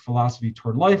realistic philosophy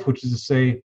toward life, which is to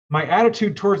say, my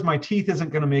attitude towards my teeth isn't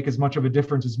going to make as much of a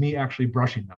difference as me actually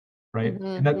brushing them, right?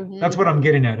 And that's what I'm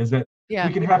getting at, is that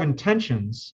we can have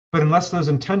intentions, but unless those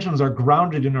intentions are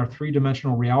grounded in our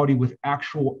three-dimensional reality with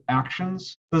actual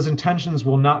actions, those intentions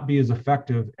will not be as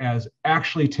effective as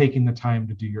actually taking the time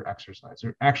to do your exercise,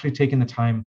 or actually taking the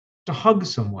time to hug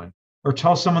someone or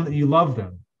tell someone that you love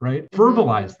them, right?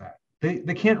 Verbalize that.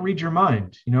 They can't read your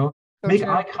mind, make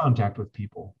eye contact with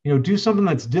people, do something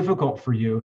that's difficult for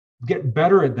you, get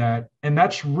better at that. And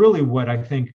that's really what I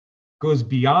think goes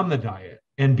beyond the diet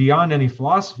and beyond any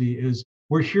philosophy, is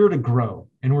we're here to grow,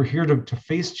 and we're here to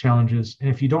face challenges. And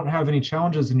if you don't have any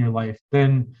challenges in your life,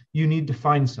 then you need to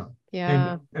find some.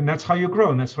 Yeah. And that's how you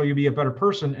grow, and that's how you be a better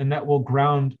person. And that will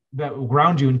ground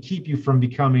you and keep you from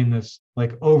becoming this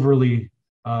like overly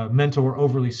mental or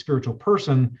overly spiritual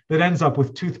person that ends up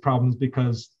with tooth problems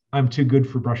because I'm too good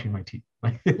for brushing my teeth.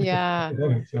 Yeah. That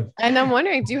makes sense. And I'm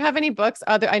wondering, do you have any books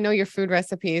I know your food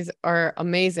recipes are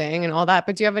amazing and all that,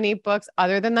 but do you have any books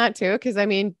other than that too? Because I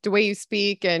mean, the way you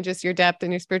speak and just your depth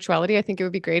and your spirituality, I think it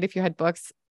would be great if you had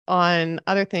books on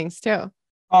other things too.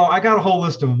 Oh, I got a whole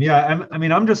list of them. Yeah.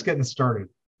 I'm just getting started.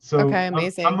 So Okay,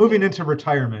 amazing. I'm moving into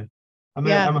retirement. I'm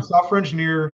a software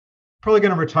engineer, probably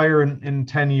going to retire in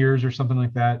 10 years or something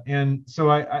like that. And so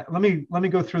let me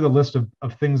go through the list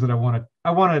of things that I want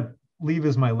to leave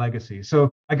as my legacy. So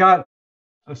I got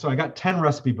 10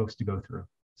 recipe books to go through.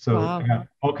 So I got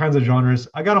all kinds of genres.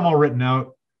 I got them all written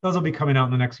out. Those will be coming out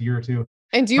in the next year or two.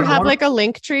 And do you have like a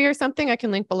link tree or something I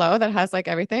can link below that has like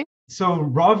everything? So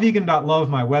rawvegan.love,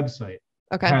 my website,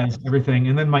 has everything.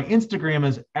 And then my Instagram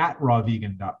is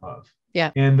 @rawvegan.love.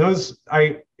 Yeah. And those,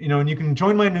 and you can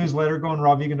join my newsletter, go on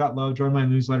rawvegan.love, join my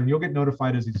newsletter, and you'll get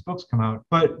notified as these books come out.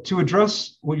 But to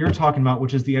address what you're talking about,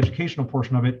 which is the educational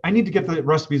portion of it, I need to get the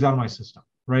recipes out of my system.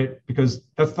 right? Because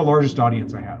that's the largest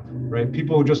audience I have, right?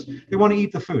 People who just, they want to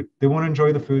eat the food. They want to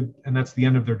enjoy the food, and that's the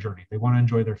end of their journey. They want to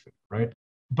enjoy their food, right?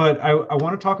 But I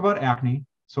want to talk about acne.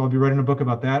 So I'll be writing a book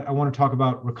about that. I want to talk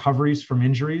about recoveries from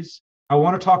injuries. I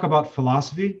want to talk about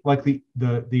philosophy, like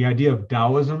the idea of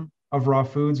Taoism of raw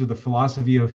foods, or the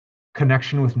philosophy of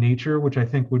connection with nature, which I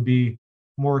think would be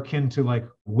more akin to like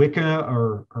Wicca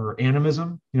or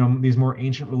animism, these more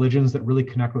ancient religions that really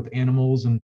connect with animals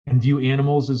and view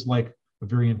animals as like a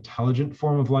very intelligent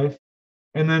form of life.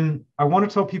 And then I want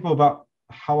to tell people about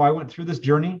how I went through this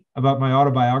journey, about my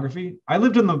autobiography. I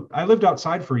lived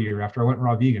outside for a year after I went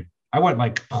raw vegan. I went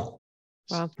like, wow.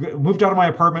 Moved out of my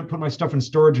apartment, put my stuff in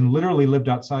storage, and literally lived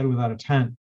outside without a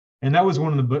tent. And that was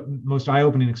one of the most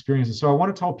eye-opening experiences. So I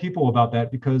want to tell people about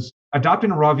that, because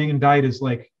adopting a raw vegan diet is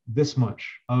like this much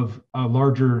of a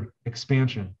larger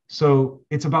expansion. So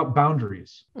it's about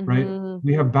boundaries, right?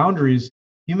 We have boundaries.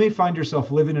 You may find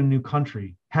yourself living in a new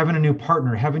country, having a new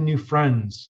partner, having new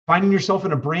friends, finding yourself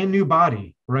in a brand new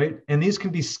body, right? And these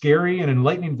can be scary and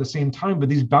enlightening at the same time, but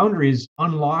these boundaries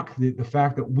unlock the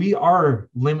fact that we are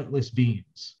limitless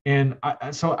beings. And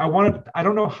I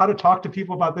don't know how to talk to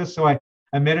people about this. So I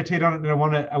meditate on it, and I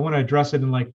want to address it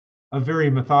in like a very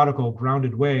methodical,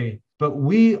 grounded way. But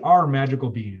we are magical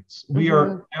beings. We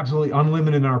are absolutely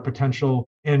unlimited in our potential.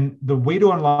 And the way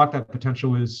to unlock that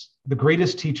potential is the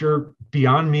greatest teacher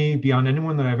beyond me, beyond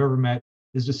anyone that I've ever met,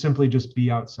 is to simply just be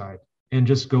outside and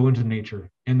just go into nature.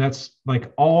 And that's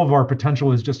like all of our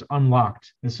potential is just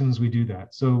unlocked as soon as we do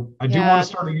that. So I do want to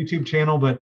start a YouTube channel,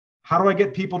 but how do I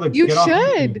get people to get off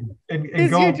YouTube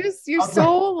and go? You're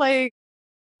so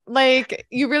like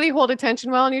you really hold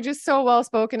attention well, and you're just so well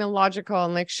spoken and logical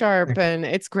and like sharp, and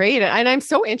it's great. And I'm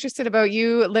so interested about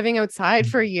you living outside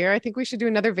for a year. I think we should do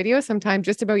another video sometime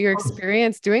just about your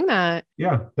experience doing that.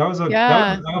 Yeah, that was an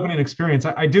eye-opening experience.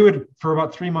 I do it for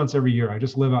about 3 months every year. I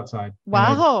just live outside.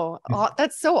 Wow.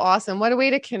 That's so awesome. What a way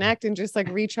to connect and just like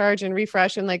recharge and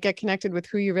refresh and like get connected with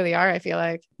who you really are, I feel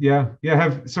like. Yeah.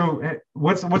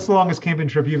 What's the longest camping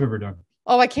trip you've ever done?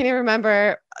 Oh, I can't even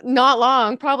remember. Not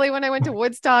long. Probably when I went to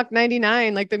Woodstock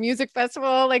 99, like the music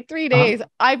festival, like 3 days.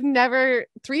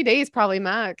 3 days probably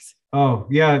max. Oh,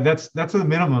 yeah, that's the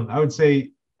minimum. I would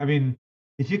say, I mean,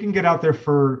 if you can get out there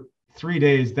for 3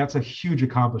 days, that's a huge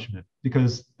accomplishment,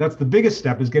 because that's the biggest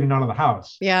step, is getting out of the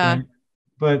house. Yeah. Right?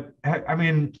 But I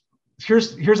mean,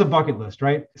 here's a bucket list,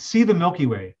 right? See the Milky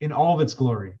Way in all of its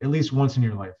glory, at least once in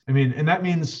your life. I mean, and that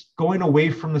means going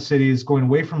away from the cities, going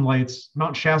away from lights.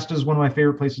 Mount Shasta is one of my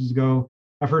favorite places to go.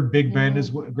 I've heard Big Bend is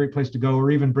a great place to go,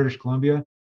 or even British Columbia.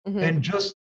 And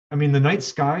just, I mean, the night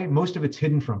sky, most of it's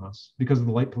hidden from us because of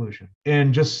the light pollution.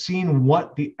 And just seeing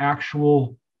what the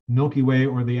actual Milky Way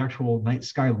or the actual night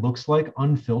sky looks like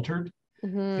unfiltered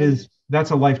that's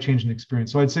a life-changing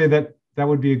experience. So I'd say that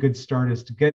would be a good start, is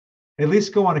to at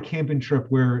least go on a camping trip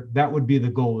where that would be the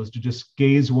goal, is to just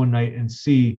gaze one night and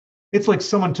see. It's like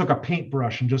someone took a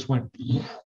paintbrush and just went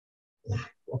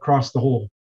across the whole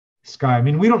sky. I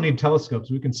mean, we don't need telescopes.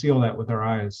 We can see all that with our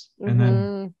eyes. And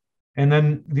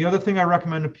then the other thing I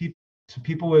recommend to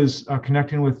people is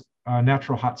connecting with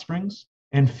natural hot springs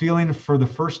and feeling for the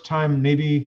first time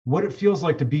maybe what it feels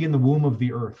like to be in the womb of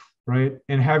the earth, right?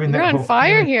 And having You're on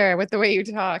fire here with the way you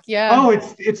talk. Yeah. Oh,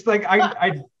 it's like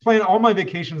I plan all my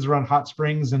vacations around hot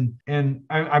springs, and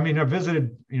I mean, I've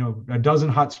visited a dozen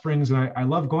hot springs, and I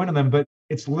love going to them, but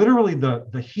it's literally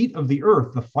the heat of the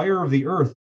earth, the fire of the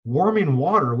earth, warming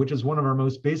water, which is one of our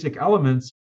most basic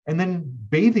elements, and then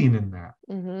bathing in that.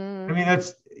 I mean,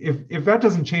 that's if that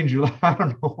doesn't change your life, I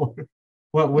don't know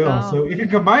what will. No. So if you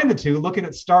combine the two, looking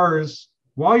at stars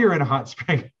while you're in a hot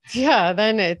spring. Yeah,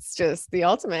 then it's just the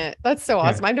ultimate. That's so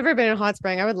awesome. I've never been in a hot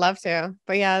spring. I would love to,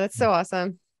 but yeah, that's so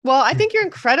awesome. Well, I think you're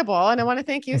incredible, and I want to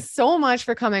thank you so much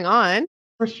for coming on.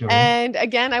 For sure. And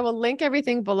again, I will link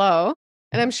everything below,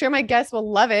 and I'm sure my guests will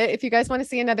love it. If you guys want to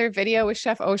see another video with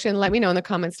Chef Ocean, let me know in the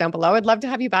comments down below. I'd love to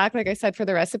have you back, like I said, for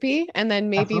the recipe, and then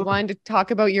maybe one to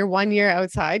talk about your 1 year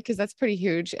outside, because that's pretty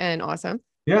huge and awesome.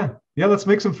 Yeah. Let's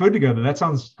make some food together. That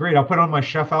sounds great. I'll put on my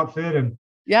chef outfit and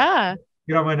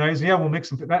get on my knives. Yeah, we'll make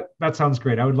some. That sounds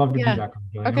great. I would love to be back on,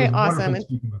 Gillian. Okay, awesome.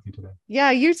 Speaking with you today.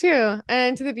 Yeah, you too.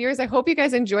 And to the viewers, I hope you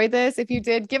guys enjoyed this. If you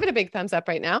did, give it a big thumbs up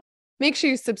right now. Make sure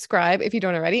you subscribe if you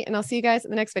don't already, and I'll see you guys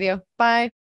in the next video. Bye.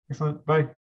 Excellent. Bye.